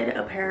wanted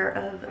a pair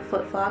of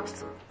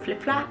flip-flops.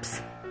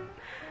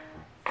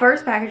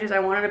 First package is I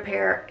wanted a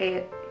pair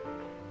of...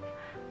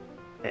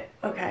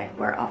 Okay,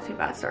 we're off to a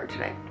bad start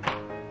today.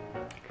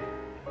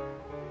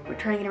 We're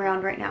turning it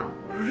around right now.